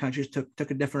American countries took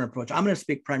a different approach. I'm going to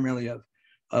speak primarily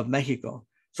of Mexico.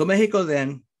 So Mexico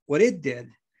then, what it did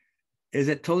is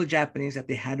it told the Japanese that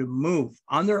they had to move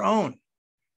on their own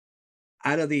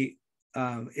out of the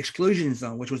exclusion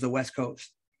zone, which was the West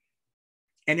Coast,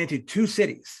 and into two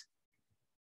cities.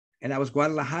 And that was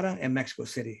Guadalajara and Mexico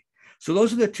City. So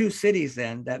those are the two cities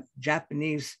then that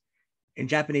Japanese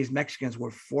Mexicans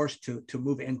were forced to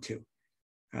move into,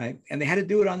 right? And they had to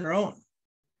do it on their own.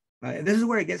 Right? And this is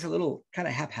where it gets a little kind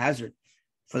of haphazard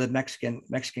for the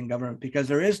Mexican government, because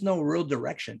there is no real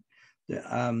direction.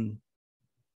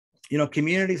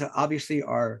 Communities obviously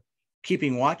are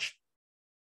keeping watch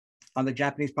on the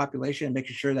Japanese population and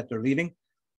making sure that they're leaving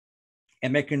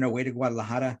and making their way to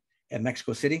Guadalajara and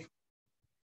Mexico City.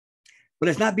 But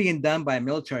it's not being done by a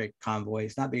military convoy.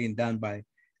 It's not being done by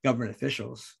government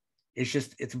officials.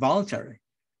 It's voluntary,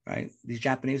 right? These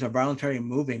Japanese are voluntarily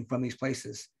moving from these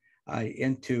places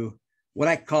into what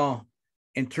I call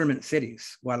internment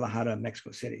cities, Guadalajara and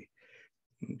Mexico City.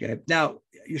 Okay. Now,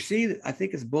 you see, I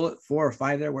think it's bullet 4 or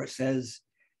 5 there where it says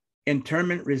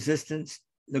internment resistance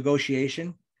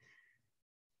negotiation.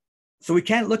 So we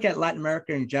can't look at Latin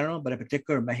America in general, but in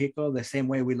particular Mexico, the same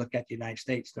way we look at the United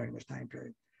States during this time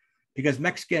period. Because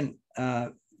Mexican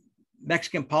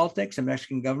politics and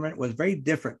Mexican government was very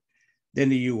different than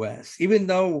the US, even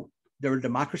though there were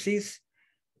democracies,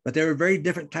 but there were very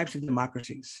different types of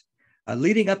democracies.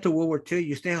 Leading up to World War II,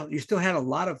 you still had a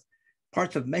lot of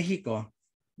parts of Mexico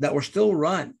that were still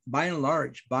run by and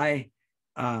large by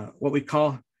what we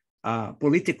call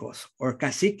políticos or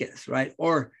caciques, right?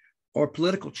 Or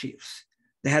political chiefs.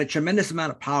 They had a tremendous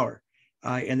amount of power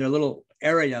in their little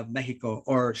area of Mexico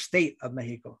or state of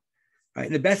Mexico. Right?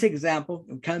 And the best example,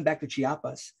 and coming back to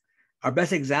Chiapas, our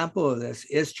best example of this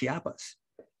is Chiapas,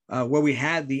 where we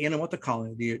had the Inamoto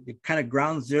colony, the kind of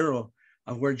ground zero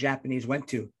of where Japanese went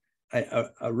to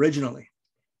originally.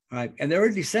 Right? And there were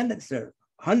descendants there,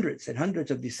 hundreds and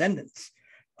hundreds of descendants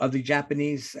of the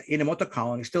Japanese Inamoto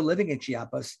colony still living in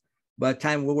Chiapas by the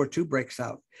time World War II breaks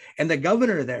out. And the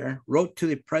governor there wrote to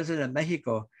the president of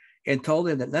Mexico and told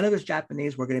him that none of his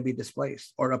Japanese were going to be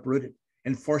displaced or uprooted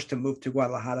and forced to move to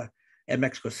Guadalajara and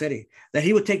Mexico City, that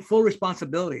he would take full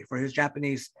responsibility for his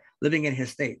Japanese living in his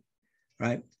state,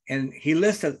 right? And he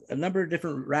lists a number of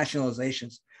different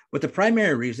rationalizations, but the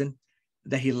primary reason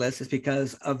that he lists is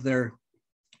because of their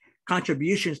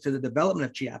contributions to the development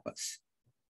of Chiapas,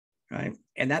 right?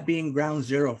 And that being ground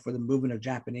zero for the movement of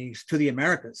Japanese to the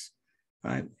Americas,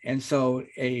 right? And so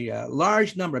a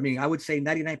large number, I mean, I would say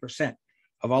 99%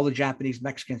 of all the Japanese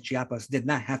Mexicans, Chiapas, did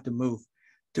not have to move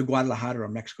to Guadalajara or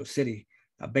Mexico City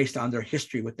based on their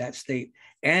history with that state.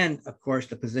 And of course,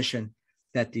 the position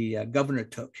that the governor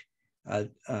took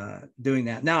doing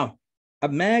that. Now,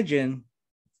 imagine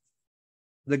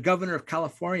the governor of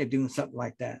California doing something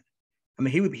like that. I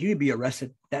mean, he would be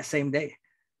arrested that same day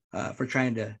for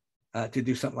trying to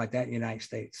do something like that in the United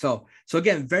States. So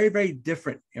again, very, very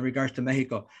different in regards to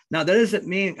Mexico. Now, that doesn't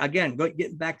mean, again,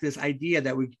 getting back to this idea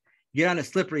that we get on a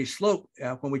slippery slope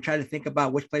when we try to think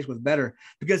about which place was better,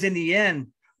 because in the end,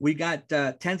 we got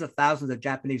tens of thousands of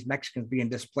Japanese Mexicans being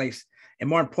displaced, and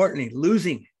more importantly,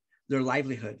 losing their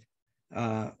livelihood.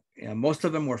 Most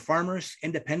of them were farmers,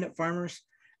 independent farmers,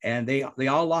 and they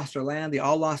all lost their land. They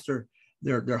all lost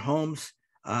their homes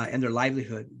and their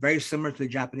livelihood, very similar to the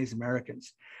Japanese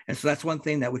Americans. And so that's one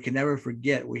thing that we can never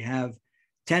forget. We have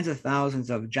tens of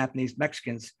thousands of Japanese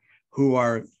Mexicans who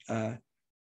are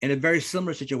in a very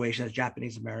similar situation as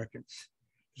Japanese Americans.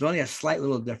 There's only a slight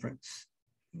little difference.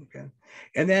 Okay.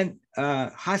 And then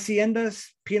haciendas,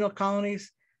 penal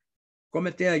colonies,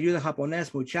 Comité Ayuda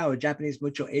Japonés Mutual, Japanese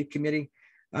Mutual Aid Committee.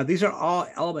 These are all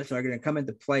elements that are going to come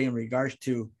into play in regards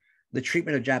to the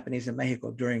treatment of Japanese in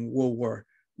Mexico during World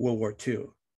War II.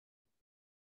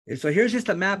 And so here's just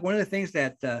a map. One of the things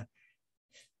that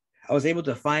I was able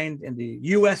to find in the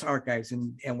U.S. archives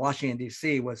in Washington,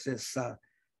 D.C. was this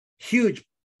huge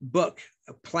book,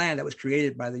 a plan that was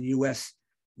created by the U.S.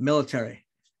 military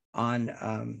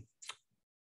on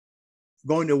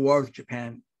going to war with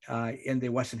Japan in the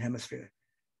Western Hemisphere.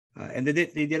 And they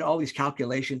did all these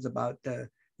calculations about the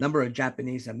number of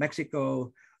Japanese in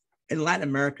Mexico and Latin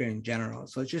America in general.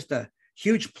 So it's just a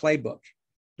huge playbook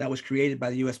that was created by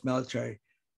the U.S. military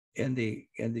in the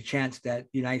chance that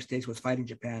the United States was fighting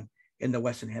Japan in the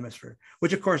Western Hemisphere,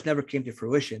 which of course never came to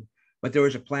fruition, but there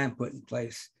was a plan put in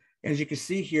place. And as you can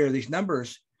see here, these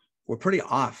numbers were pretty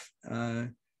off.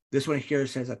 This one here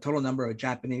says a total number of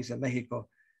Japanese in Mexico,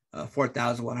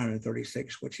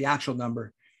 4,136, which the actual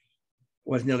number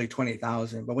was nearly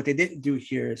 20,000. But what they didn't do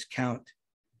here is count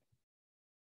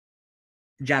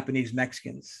Japanese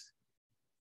Mexicans,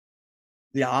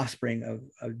 the offspring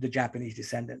of the Japanese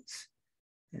descendants.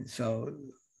 And so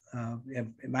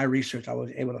in my research, I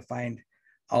was able to find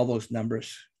all those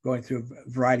numbers going through a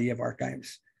variety of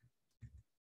archives.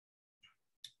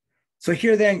 So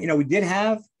here then, we did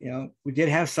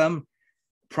have some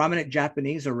prominent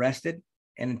Japanese arrested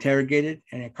and interrogated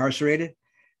and incarcerated.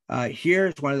 Here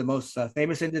is one of the most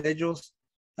famous individuals,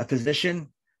 a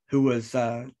physician who was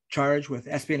charged with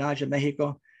espionage in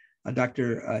Mexico,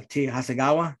 Dr. T.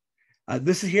 Hasegawa.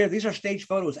 These are staged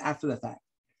photos after the fact.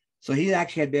 So he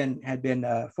actually had been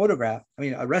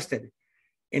arrested,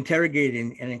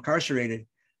 interrogated, and incarcerated.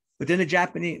 But then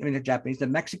the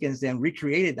Mexicans then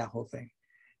recreated that whole thing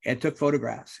and took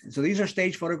photographs. And so these are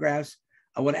staged photographs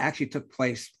of what actually took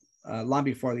place long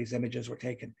before these images were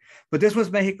taken. But this was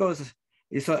Mexico's.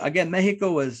 So again,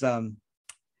 Mexico was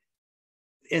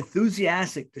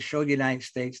enthusiastic to show the United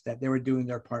States that they were doing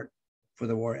their part for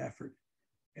the war effort.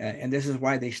 And this is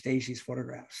why they staged these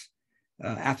photographs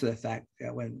after the fact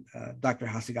when Dr.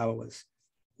 Hasegawa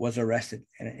was arrested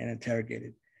and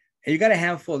interrogated. And you got a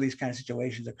handful of these kind of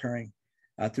situations occurring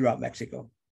throughout Mexico.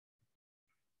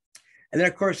 And then,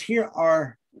 of course, here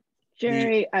are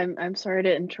Jerry, I'm sorry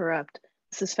to interrupt.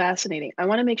 This is fascinating. I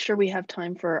want to make sure we have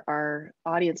time for our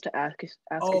audience to ask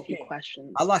a few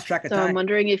questions. I lost track of time. So I'm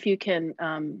wondering if you can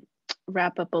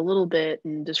wrap up a little bit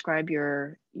and describe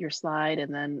your slide,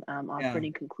 and then offer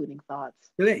any concluding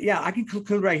thoughts. Yeah, I can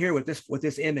conclude right here with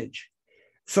this image.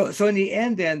 So in the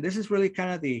end, then this is really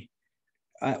kind of the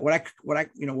what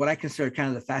I consider kind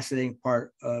of the fascinating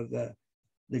part of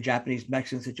the Japanese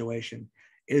Mexican situation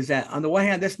is that on the one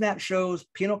hand, this map shows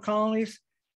penal colonies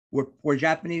where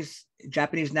Japanese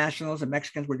nationals and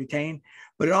Mexicans were detained,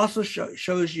 but it also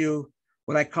shows you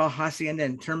what I call hacienda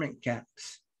internment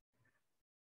camps.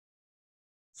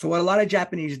 So what a lot of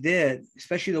Japanese did,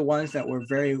 especially the ones that were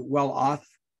very well off,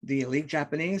 the elite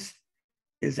Japanese,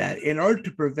 is that in order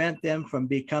to prevent them from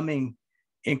becoming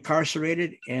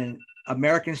incarcerated in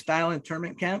American-style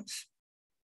internment camps,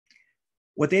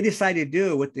 what they decided to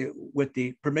do with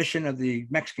the permission of the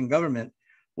Mexican government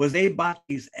was they bought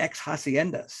these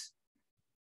ex-haciendas.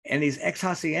 And these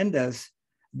ex-haciendas,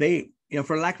 they,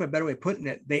 for lack of a better way of putting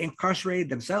it, they incarcerated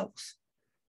themselves,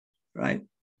 right?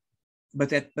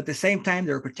 But at the same time,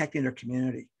 they were protecting their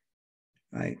community,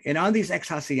 right? And on these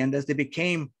ex-haciendas, they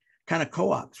became kind of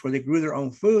co-ops where they grew their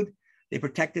own food. They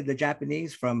protected the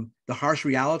Japanese from the harsh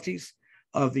realities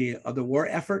of the war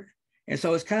effort. And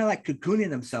so it's kind of like cocooning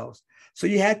themselves. So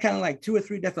you had kind of like 2 or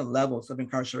 3 different levels of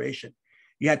incarceration.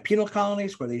 You had penal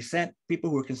colonies where they sent people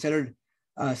who were considered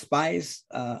spies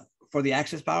for the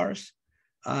Axis powers.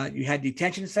 You had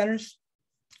detention centers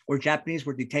where Japanese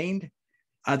were detained.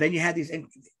 Then you had these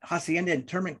hacienda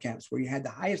internment camps where you had the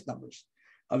highest numbers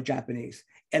of Japanese.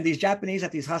 And these Japanese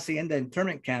at these hacienda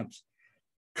internment camps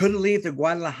couldn't leave the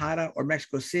Guadalajara or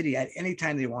Mexico City at any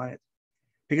time they wanted.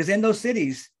 Because in those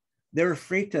cities, they were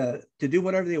free to do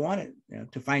whatever they wanted,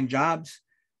 to find jobs,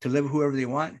 to live whoever they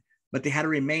want, but they had to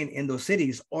remain in those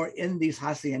cities or in these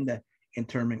hacienda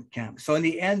internment camps. So in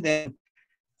the end, then,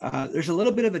 there's a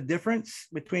little bit of a difference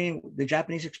between the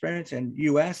Japanese experience and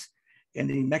US and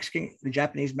the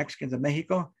Japanese Mexicans of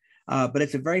Mexico, but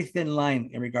it's a very thin line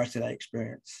in regards to that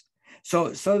experience.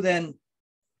 So then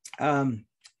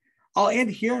I'll end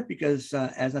here because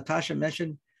as Natasha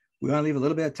mentioned, we want to leave a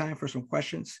little bit of time for some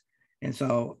questions. And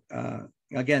so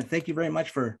again, thank you very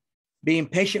much for being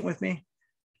patient with me.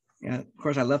 Of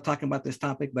course, I love talking about this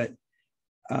topic, but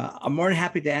I'm more than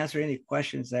happy to answer any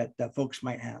questions that folks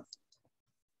might have.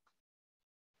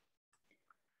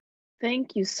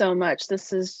 Thank you so much.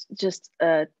 This is just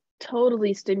a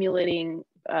totally stimulating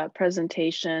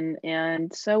presentation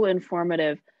and so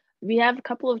informative. We have a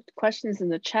couple of questions in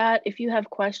the chat. If you have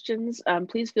questions,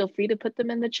 please feel free to put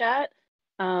them in the chat.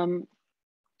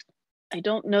 I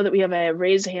don't know that we have a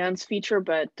raise hands feature,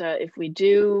 but if we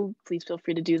do, please feel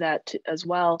free to do that as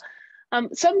well.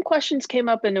 Some questions came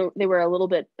up and they were a little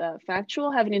bit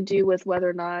factual, having to do with whether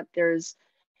or not there's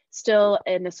still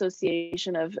an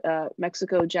association of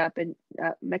Mexico Japonesa.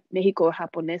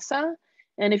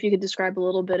 And if you could describe a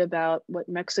little bit about what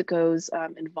Mexico's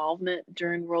involvement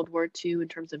during World War II in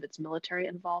terms of its military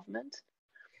involvement.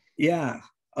 Yeah,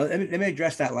 let me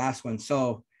address that last one.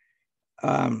 So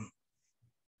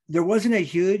there wasn't a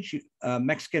huge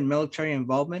Mexican military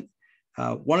involvement.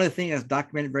 One of the things that's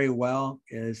documented very well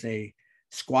is a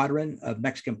squadron of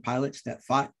Mexican pilots that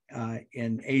fought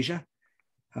in Asia,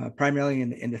 primarily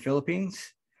in the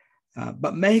Philippines.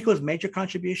 But Mexico's major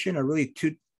contribution are really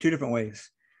two different ways.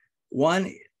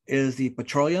 One is the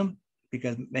petroleum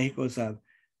because Mexico is an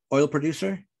oil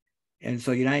producer. And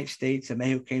so United States and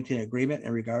Mexico came to an agreement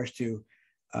in regards to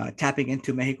tapping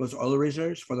into Mexico's oil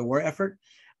reserves for the war effort.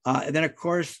 And then, of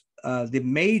course, the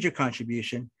major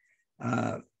contribution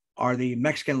are the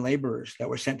Mexican laborers that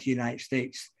were sent to the United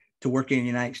States to work in the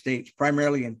United States,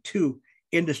 primarily in two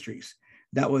industries.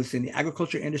 That was in the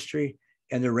agriculture industry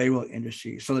and the railroad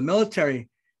industry. So the military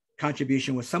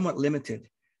contribution was somewhat limited,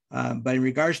 but in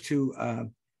regards to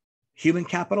human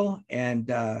capital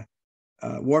and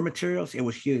war materials, it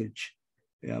was huge.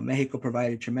 Mexico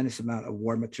provided a tremendous amount of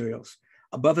war materials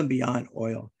above and beyond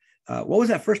oil. What was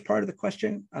that first part of the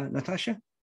question, Natasha?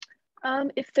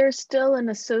 If there's still an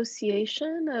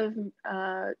association of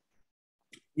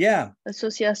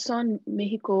Asociación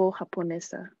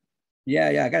Mexico-Japonesa.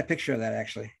 Yeah, I got a picture of that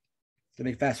actually. Let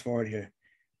me fast forward here.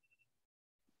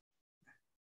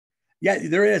 Yeah,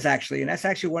 there is actually, and that's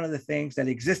actually one of the things that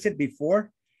existed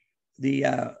before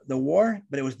the war,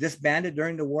 but it was disbanded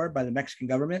during the war by the Mexican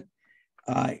government,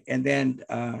 and then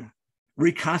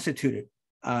reconstituted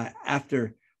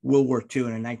after World War II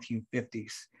in the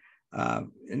 1950s.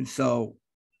 And so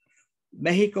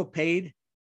Mexico paid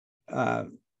a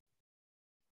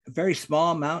very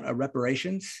small amount of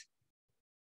reparations.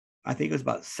 I think it was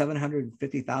about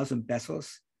 750,000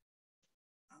 pesos,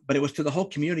 but it was to the whole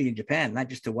community in Japan, not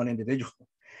just to one individual.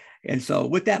 And so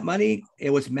with that money, it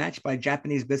was matched by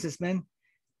Japanese businessmen.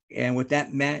 And with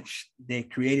that match, they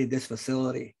created this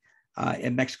facility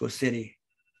in Mexico City,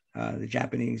 the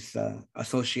Japanese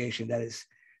association that is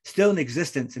still in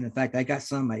existence. And in fact, I got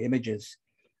some of my images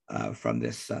from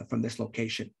this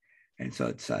location. And so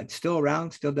it's still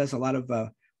around, still does a lot of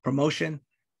promotion,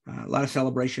 a lot of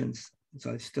celebrations.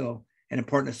 So it's still an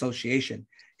important association.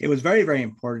 It was very, very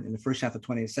important in the first half of the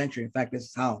 20th century. In fact, this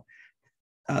is how,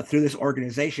 through this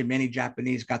organization, many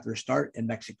Japanese got their start in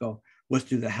Mexico, was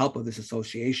through the help of this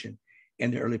association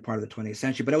in the early part of the 20th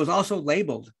century. But it was also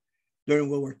labeled during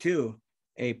World War II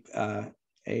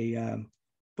a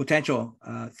potential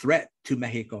threat to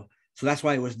Mexico. So that's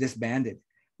why it was disbanded.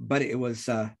 But it was,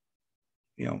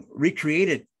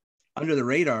 recreated under the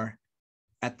radar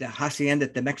at the Hacienda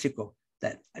de Mexico.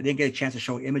 That I didn't get a chance to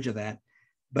show an image of that,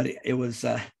 but it was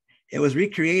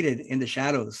recreated in the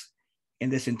shadows in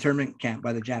this internment camp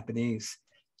by the Japanese,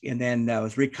 and then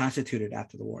was reconstituted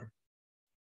after the war.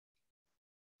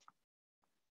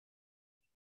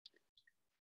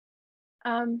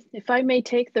 If I may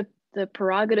take the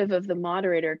prerogative of the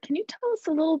moderator, can you tell us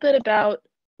a little bit about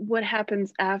what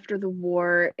happens after the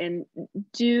war, and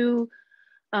do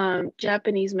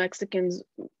Japanese Mexicans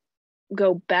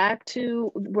go back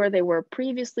to where they were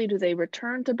previously? Do they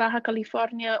return to Baja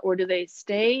California, or do they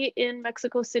stay in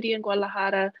Mexico City and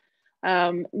Guadalajara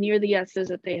near the yatzas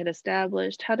that they had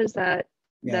established? How does that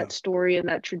story and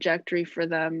that trajectory for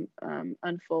them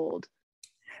unfold?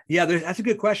 Yeah, that's a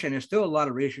good question. There's still a lot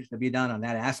of research to be done on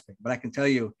that aspect, but I can tell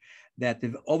you that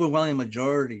the overwhelming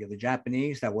majority of the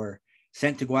Japanese that were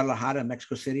sent to Guadalajara and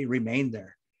Mexico City remained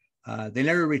there. They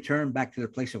never returned back to their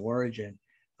place of origin.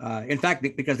 In fact,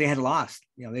 because they had lost,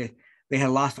 they had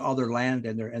lost all their land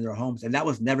and their homes, and that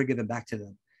was never given back to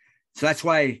them. So that's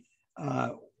why,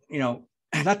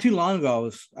 not too long ago,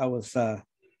 I was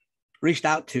reached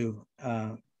out to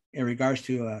in regards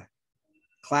to a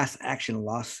class action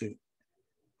lawsuit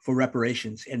for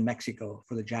reparations in Mexico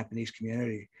for the Japanese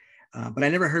community, but I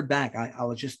never heard back. I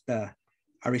was just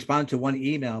I responded to one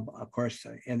email, of course,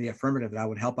 in the affirmative, that I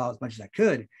would help out as much as I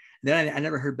could. Then I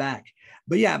never heard back.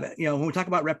 But yeah, when we talk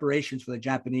about reparations for the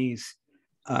Japanese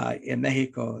in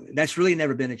Mexico, that's really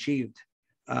never been achieved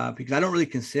because I don't really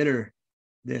consider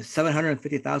the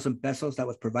 750,000 pesos that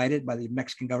was provided by the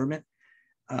Mexican government.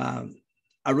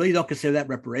 I really don't consider that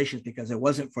reparations because it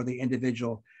wasn't for the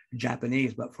individual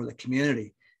Japanese, but for the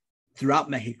community throughout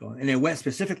Mexico. And it went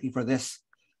specifically for this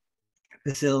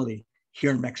facility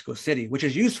here in Mexico City, which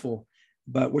is useful,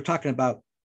 but we're talking about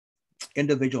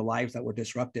individual lives that were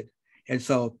disrupted. And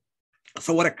so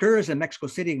what occurs in Mexico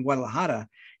City and Guadalajara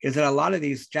is that a lot of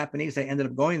these Japanese that ended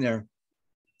up going there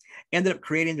ended up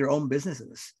creating their own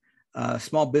businesses.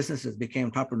 Small businesses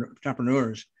became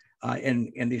entrepreneurs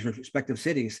in these respective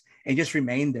cities and just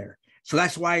remained there. So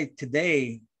that's why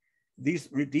today these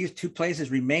two places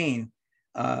remain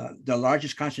the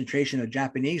largest concentration of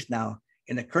Japanese now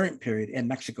in the current period in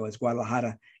Mexico is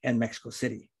Guadalajara and Mexico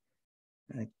City,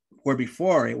 where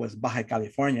before it was Baja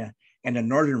California and the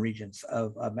northern regions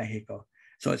of Mexico.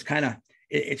 So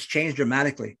it's changed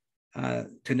dramatically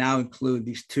to now include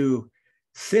these two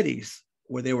cities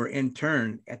where they were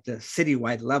interned at the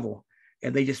citywide level,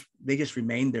 and they just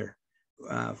remained there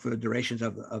for the durations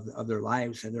of their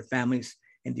lives, and their families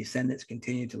and descendants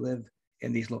continue to live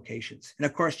in these locations. And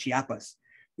of course, Chiapas.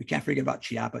 We can't forget about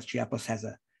Chiapas. Chiapas has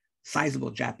a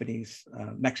sizable Japanese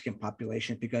Mexican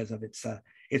population because of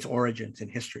its origins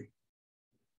and history.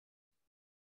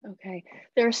 Okay,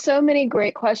 there are so many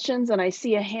great questions, and I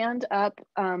see a hand up.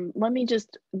 Let me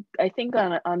just, I think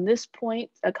on this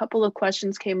point, a couple of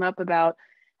questions came up about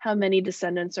how many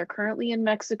descendants are currently in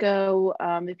Mexico,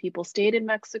 if people stayed in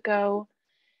Mexico,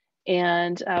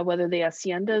 and whether the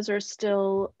haciendas are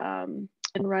still in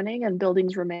running and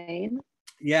buildings remain.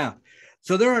 Yeah,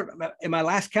 so there are, in my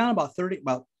last count, about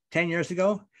 10 years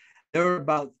ago, there were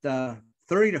about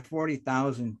 30 to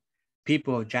 40,000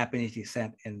 people of Japanese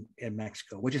descent in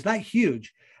Mexico, which is not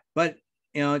huge, but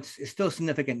it's still a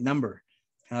significant number,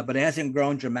 but it hasn't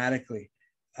grown dramatically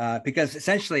because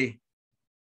essentially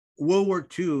World War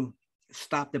II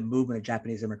stopped the movement of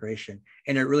Japanese immigration,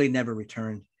 and it really never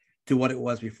returned to what it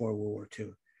was before World War II.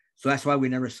 So that's why we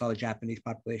never saw the Japanese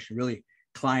population really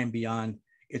climb beyond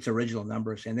its original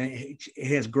numbers. And then it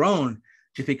has grown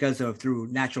just because of through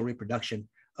natural reproduction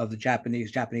of the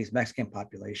Japanese Mexican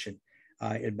population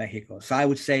in Mexico. So I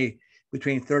would say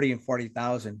between 30 and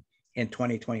 40,000 in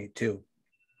 2022.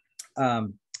 Now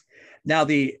I'm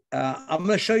going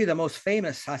to show you the most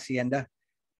famous hacienda.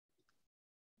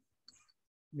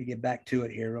 Let me get back to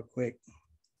it here real quick.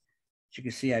 As you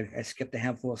can see, I skipped a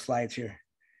handful of slides here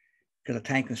because of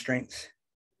time constraints.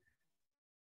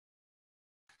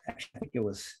 Actually, I think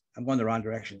I'm going the wrong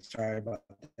direction. Sorry about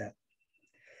that.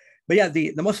 But yeah,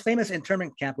 the most famous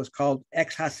internment camp was called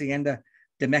Ex Hacienda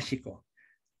de Mexico,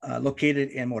 located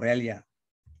in Morelia.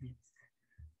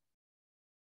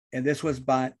 And this was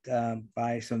bought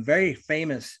by some very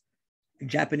famous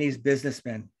Japanese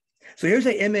businessmen. So here's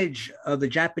an image of the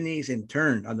Japanese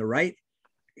interned on the right,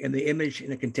 and the image in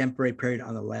the contemporary period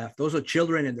on the left. Those are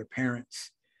children and their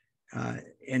parents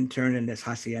interned in this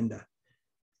hacienda.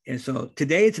 And so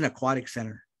today it's an aquatic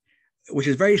center, which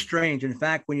is very strange. In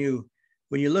fact, when you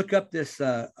look up this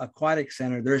aquatic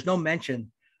center, there's no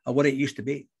mention of what it used to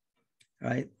be,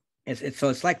 right? So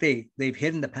it's like they've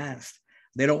hidden the past.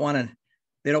 They don't want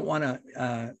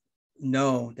to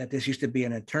know that this used to be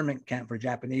an internment camp for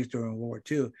Japanese during World War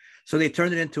II. So they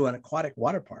turned it into an aquatic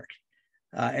water park.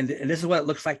 And this is what it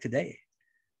looks like today,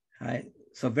 right?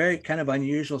 So very kind of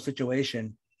unusual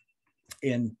situation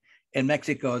in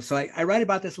Mexico. So I write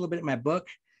about this a little bit in my book,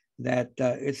 that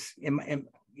it's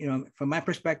from my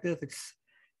perspective,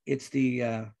 it's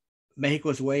the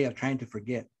Mexico's way of trying to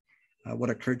forget what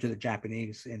occurred to the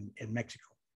Japanese in Mexico.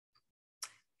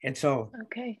 And so,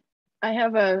 okay, I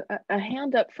have a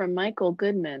hand up from Michael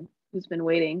Goodman, who's been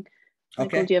waiting.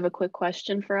 Michael, okay. Do you have a quick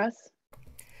question for us?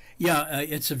 Yeah,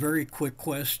 it's a very quick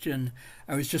question.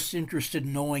 I was just interested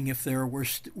in knowing if there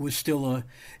was still a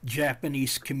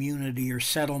Japanese community or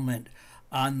settlement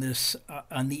on this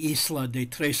on the Isla de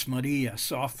Tres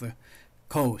Marias off the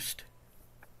coast.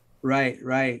 Right.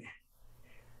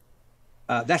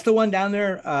 That's the one down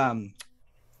there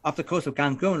off the coast of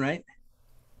Cancun, right?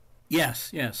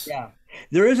 Yes. Yeah,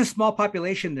 there is a small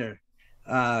population there.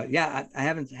 I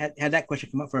haven't had that question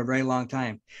come up for a very long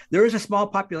time. There is a small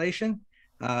population.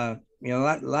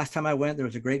 Last time I went, there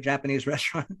was a great Japanese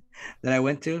restaurant that I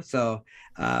went to. So,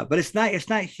 but it's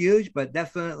not huge, but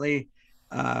definitely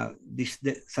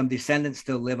some descendants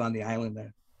still live on the island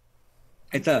there.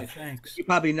 Thanks. You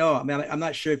probably know. I mean, I'm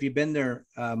not sure if you've been there,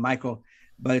 Michael,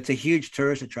 but it's a huge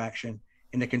tourist attraction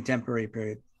in the contemporary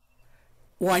period.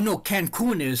 Well, I know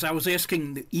Cancun is. I was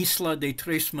asking the Isla de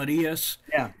Tres Marias,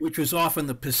 which was off in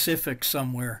the Pacific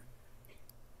somewhere.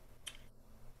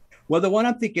 Well, the one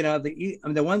I'm thinking of,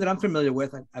 the one that I'm familiar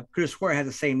with, I could have swore it has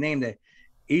the same name, the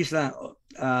Isla.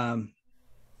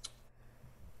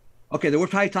 Okay, we're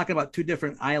probably talking about two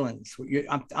different islands.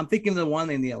 I'm thinking of the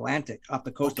one in the Atlantic off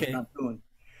the coast of Cancun.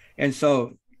 And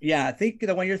so, yeah, I think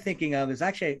the one you're thinking of is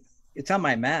actually, it's on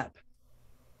my map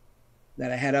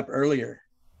that I had up earlier.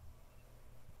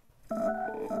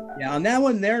 Yeah, on that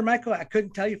one there, Michael, I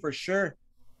couldn't tell you for sure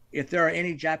if there are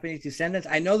any Japanese descendants.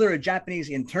 I know there are Japanese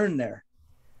interned there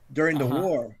during the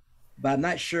war, but I'm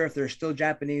not sure if there's still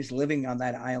Japanese living on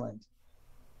that island.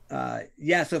 So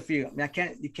if you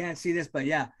can't see this, but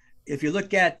yeah, if you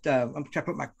look at, I'm trying to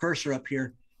put my cursor up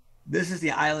here. This is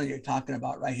the island you're talking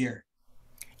about right here.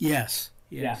 Yes.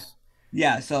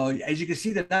 Yeah. So as you can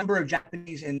see, the number of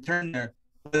Japanese interned there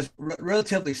was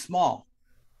relatively small.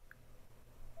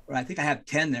 Right, I think I have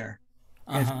 10 there.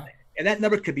 And that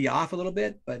number could be off a little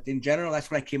bit, but in general, that's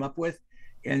what I came up with.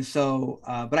 And so,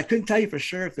 but I couldn't tell you for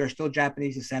sure if there are still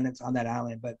Japanese descendants on that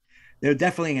island, but they're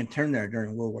definitely interned there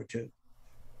during World War II.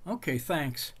 Okay,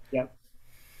 thanks. Yep.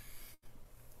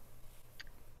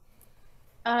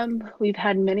 We've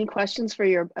had many questions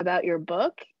about your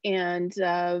book, and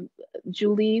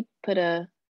Julie put a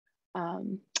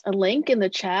link in the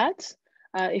chat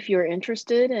if you're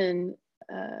interested in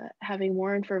having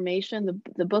more information.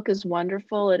 The book is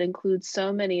wonderful. It includes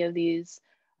so many of these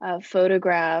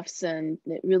photographs, and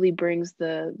it really brings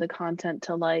the content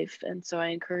to life. And so I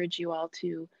encourage you all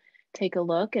to take a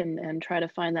look and try to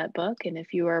find that book. And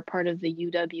if you are part of the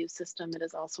UW system, it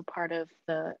is also part of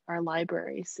our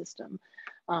library system.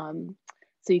 So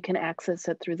you can access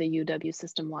it through the UW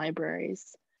system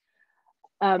libraries.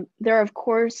 There are, of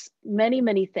course, many,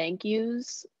 many thank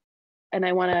yous. And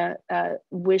I want to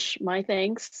wish my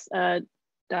thanks,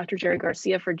 Dr. Jerry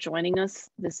Garcia, for joining us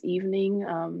this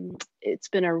evening. It's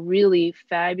been a really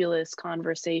fabulous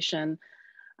conversation.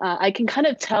 I can kind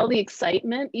of tell the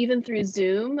excitement even through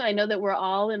Zoom. I know that we're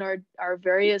all in our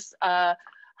various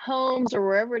homes or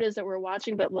wherever it is that we're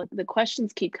watching, but look, the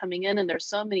questions keep coming in and there's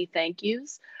so many thank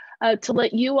yous. To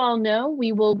let you all know,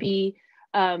 we will be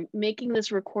making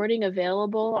this recording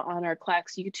available on our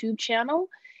CLACS YouTube channel.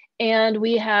 And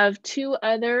we have 2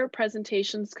 other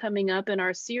presentations coming up in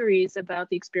our series about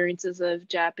the experiences of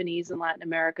Japanese in Latin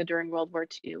America during World War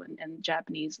II and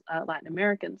Japanese Latin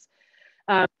Americans.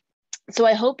 So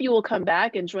I hope you will come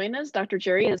back and join us. Dr.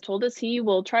 Jerry has told us he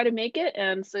will try to make it.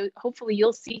 And so hopefully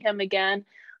you'll see him again,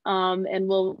 and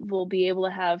we'll be able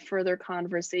to have further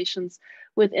conversations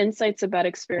with insights about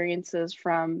experiences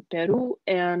from Peru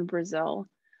and Brazil.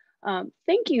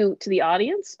 Thank you to the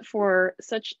audience for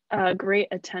such great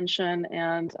attention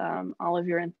and all of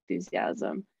your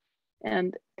enthusiasm.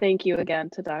 And thank you again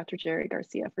to Dr. Jerry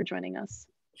Garcia for joining us.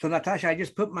 So Natasha, I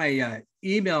just put my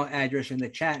email address in the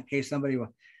chat in case somebody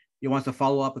wants to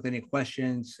follow up with any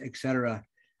questions, etc.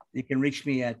 You can reach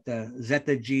me at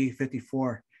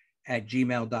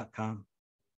zg54@gmail.com.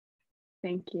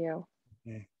 Thank you.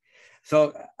 Okay.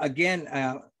 So again,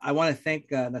 I want to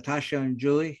thank Natasha and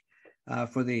Julie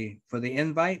for the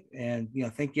invite, and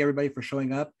thank you everybody for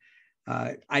showing up.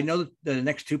 I know the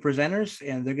next 2 presenters,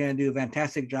 and they're going to do a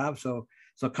fantastic job. So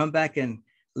come back and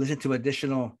listen to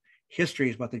additional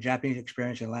histories about the Japanese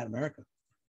experience in Latin America.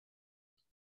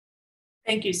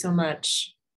 Thank you so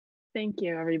much. Thank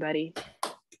you, everybody.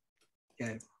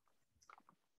 Okay.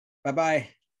 Bye-bye.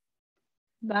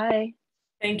 Bye.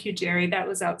 Thank you, Jerry. That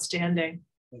was outstanding.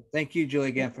 Thank you, Julie,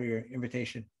 again for your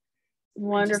invitation.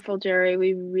 Wonderful, Jerry.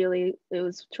 It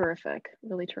was terrific,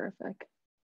 really terrific.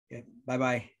 Okay.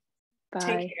 Bye-bye. Bye.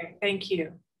 Take care. Thank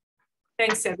you.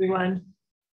 Thanks, everyone.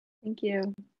 Thank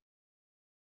you.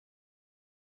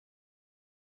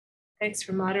 Thanks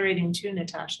for moderating too,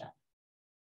 Natasha.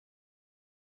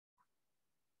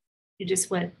 You just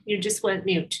went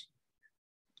mute.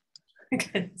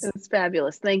 It was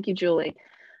fabulous. Thank you, Julie.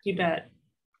 You bet.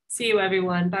 See you,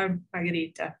 everyone. Bye,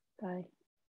 Margarita. Bye.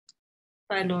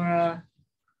 Bye, Laura.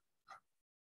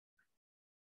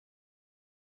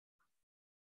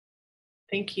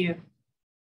 Thank you.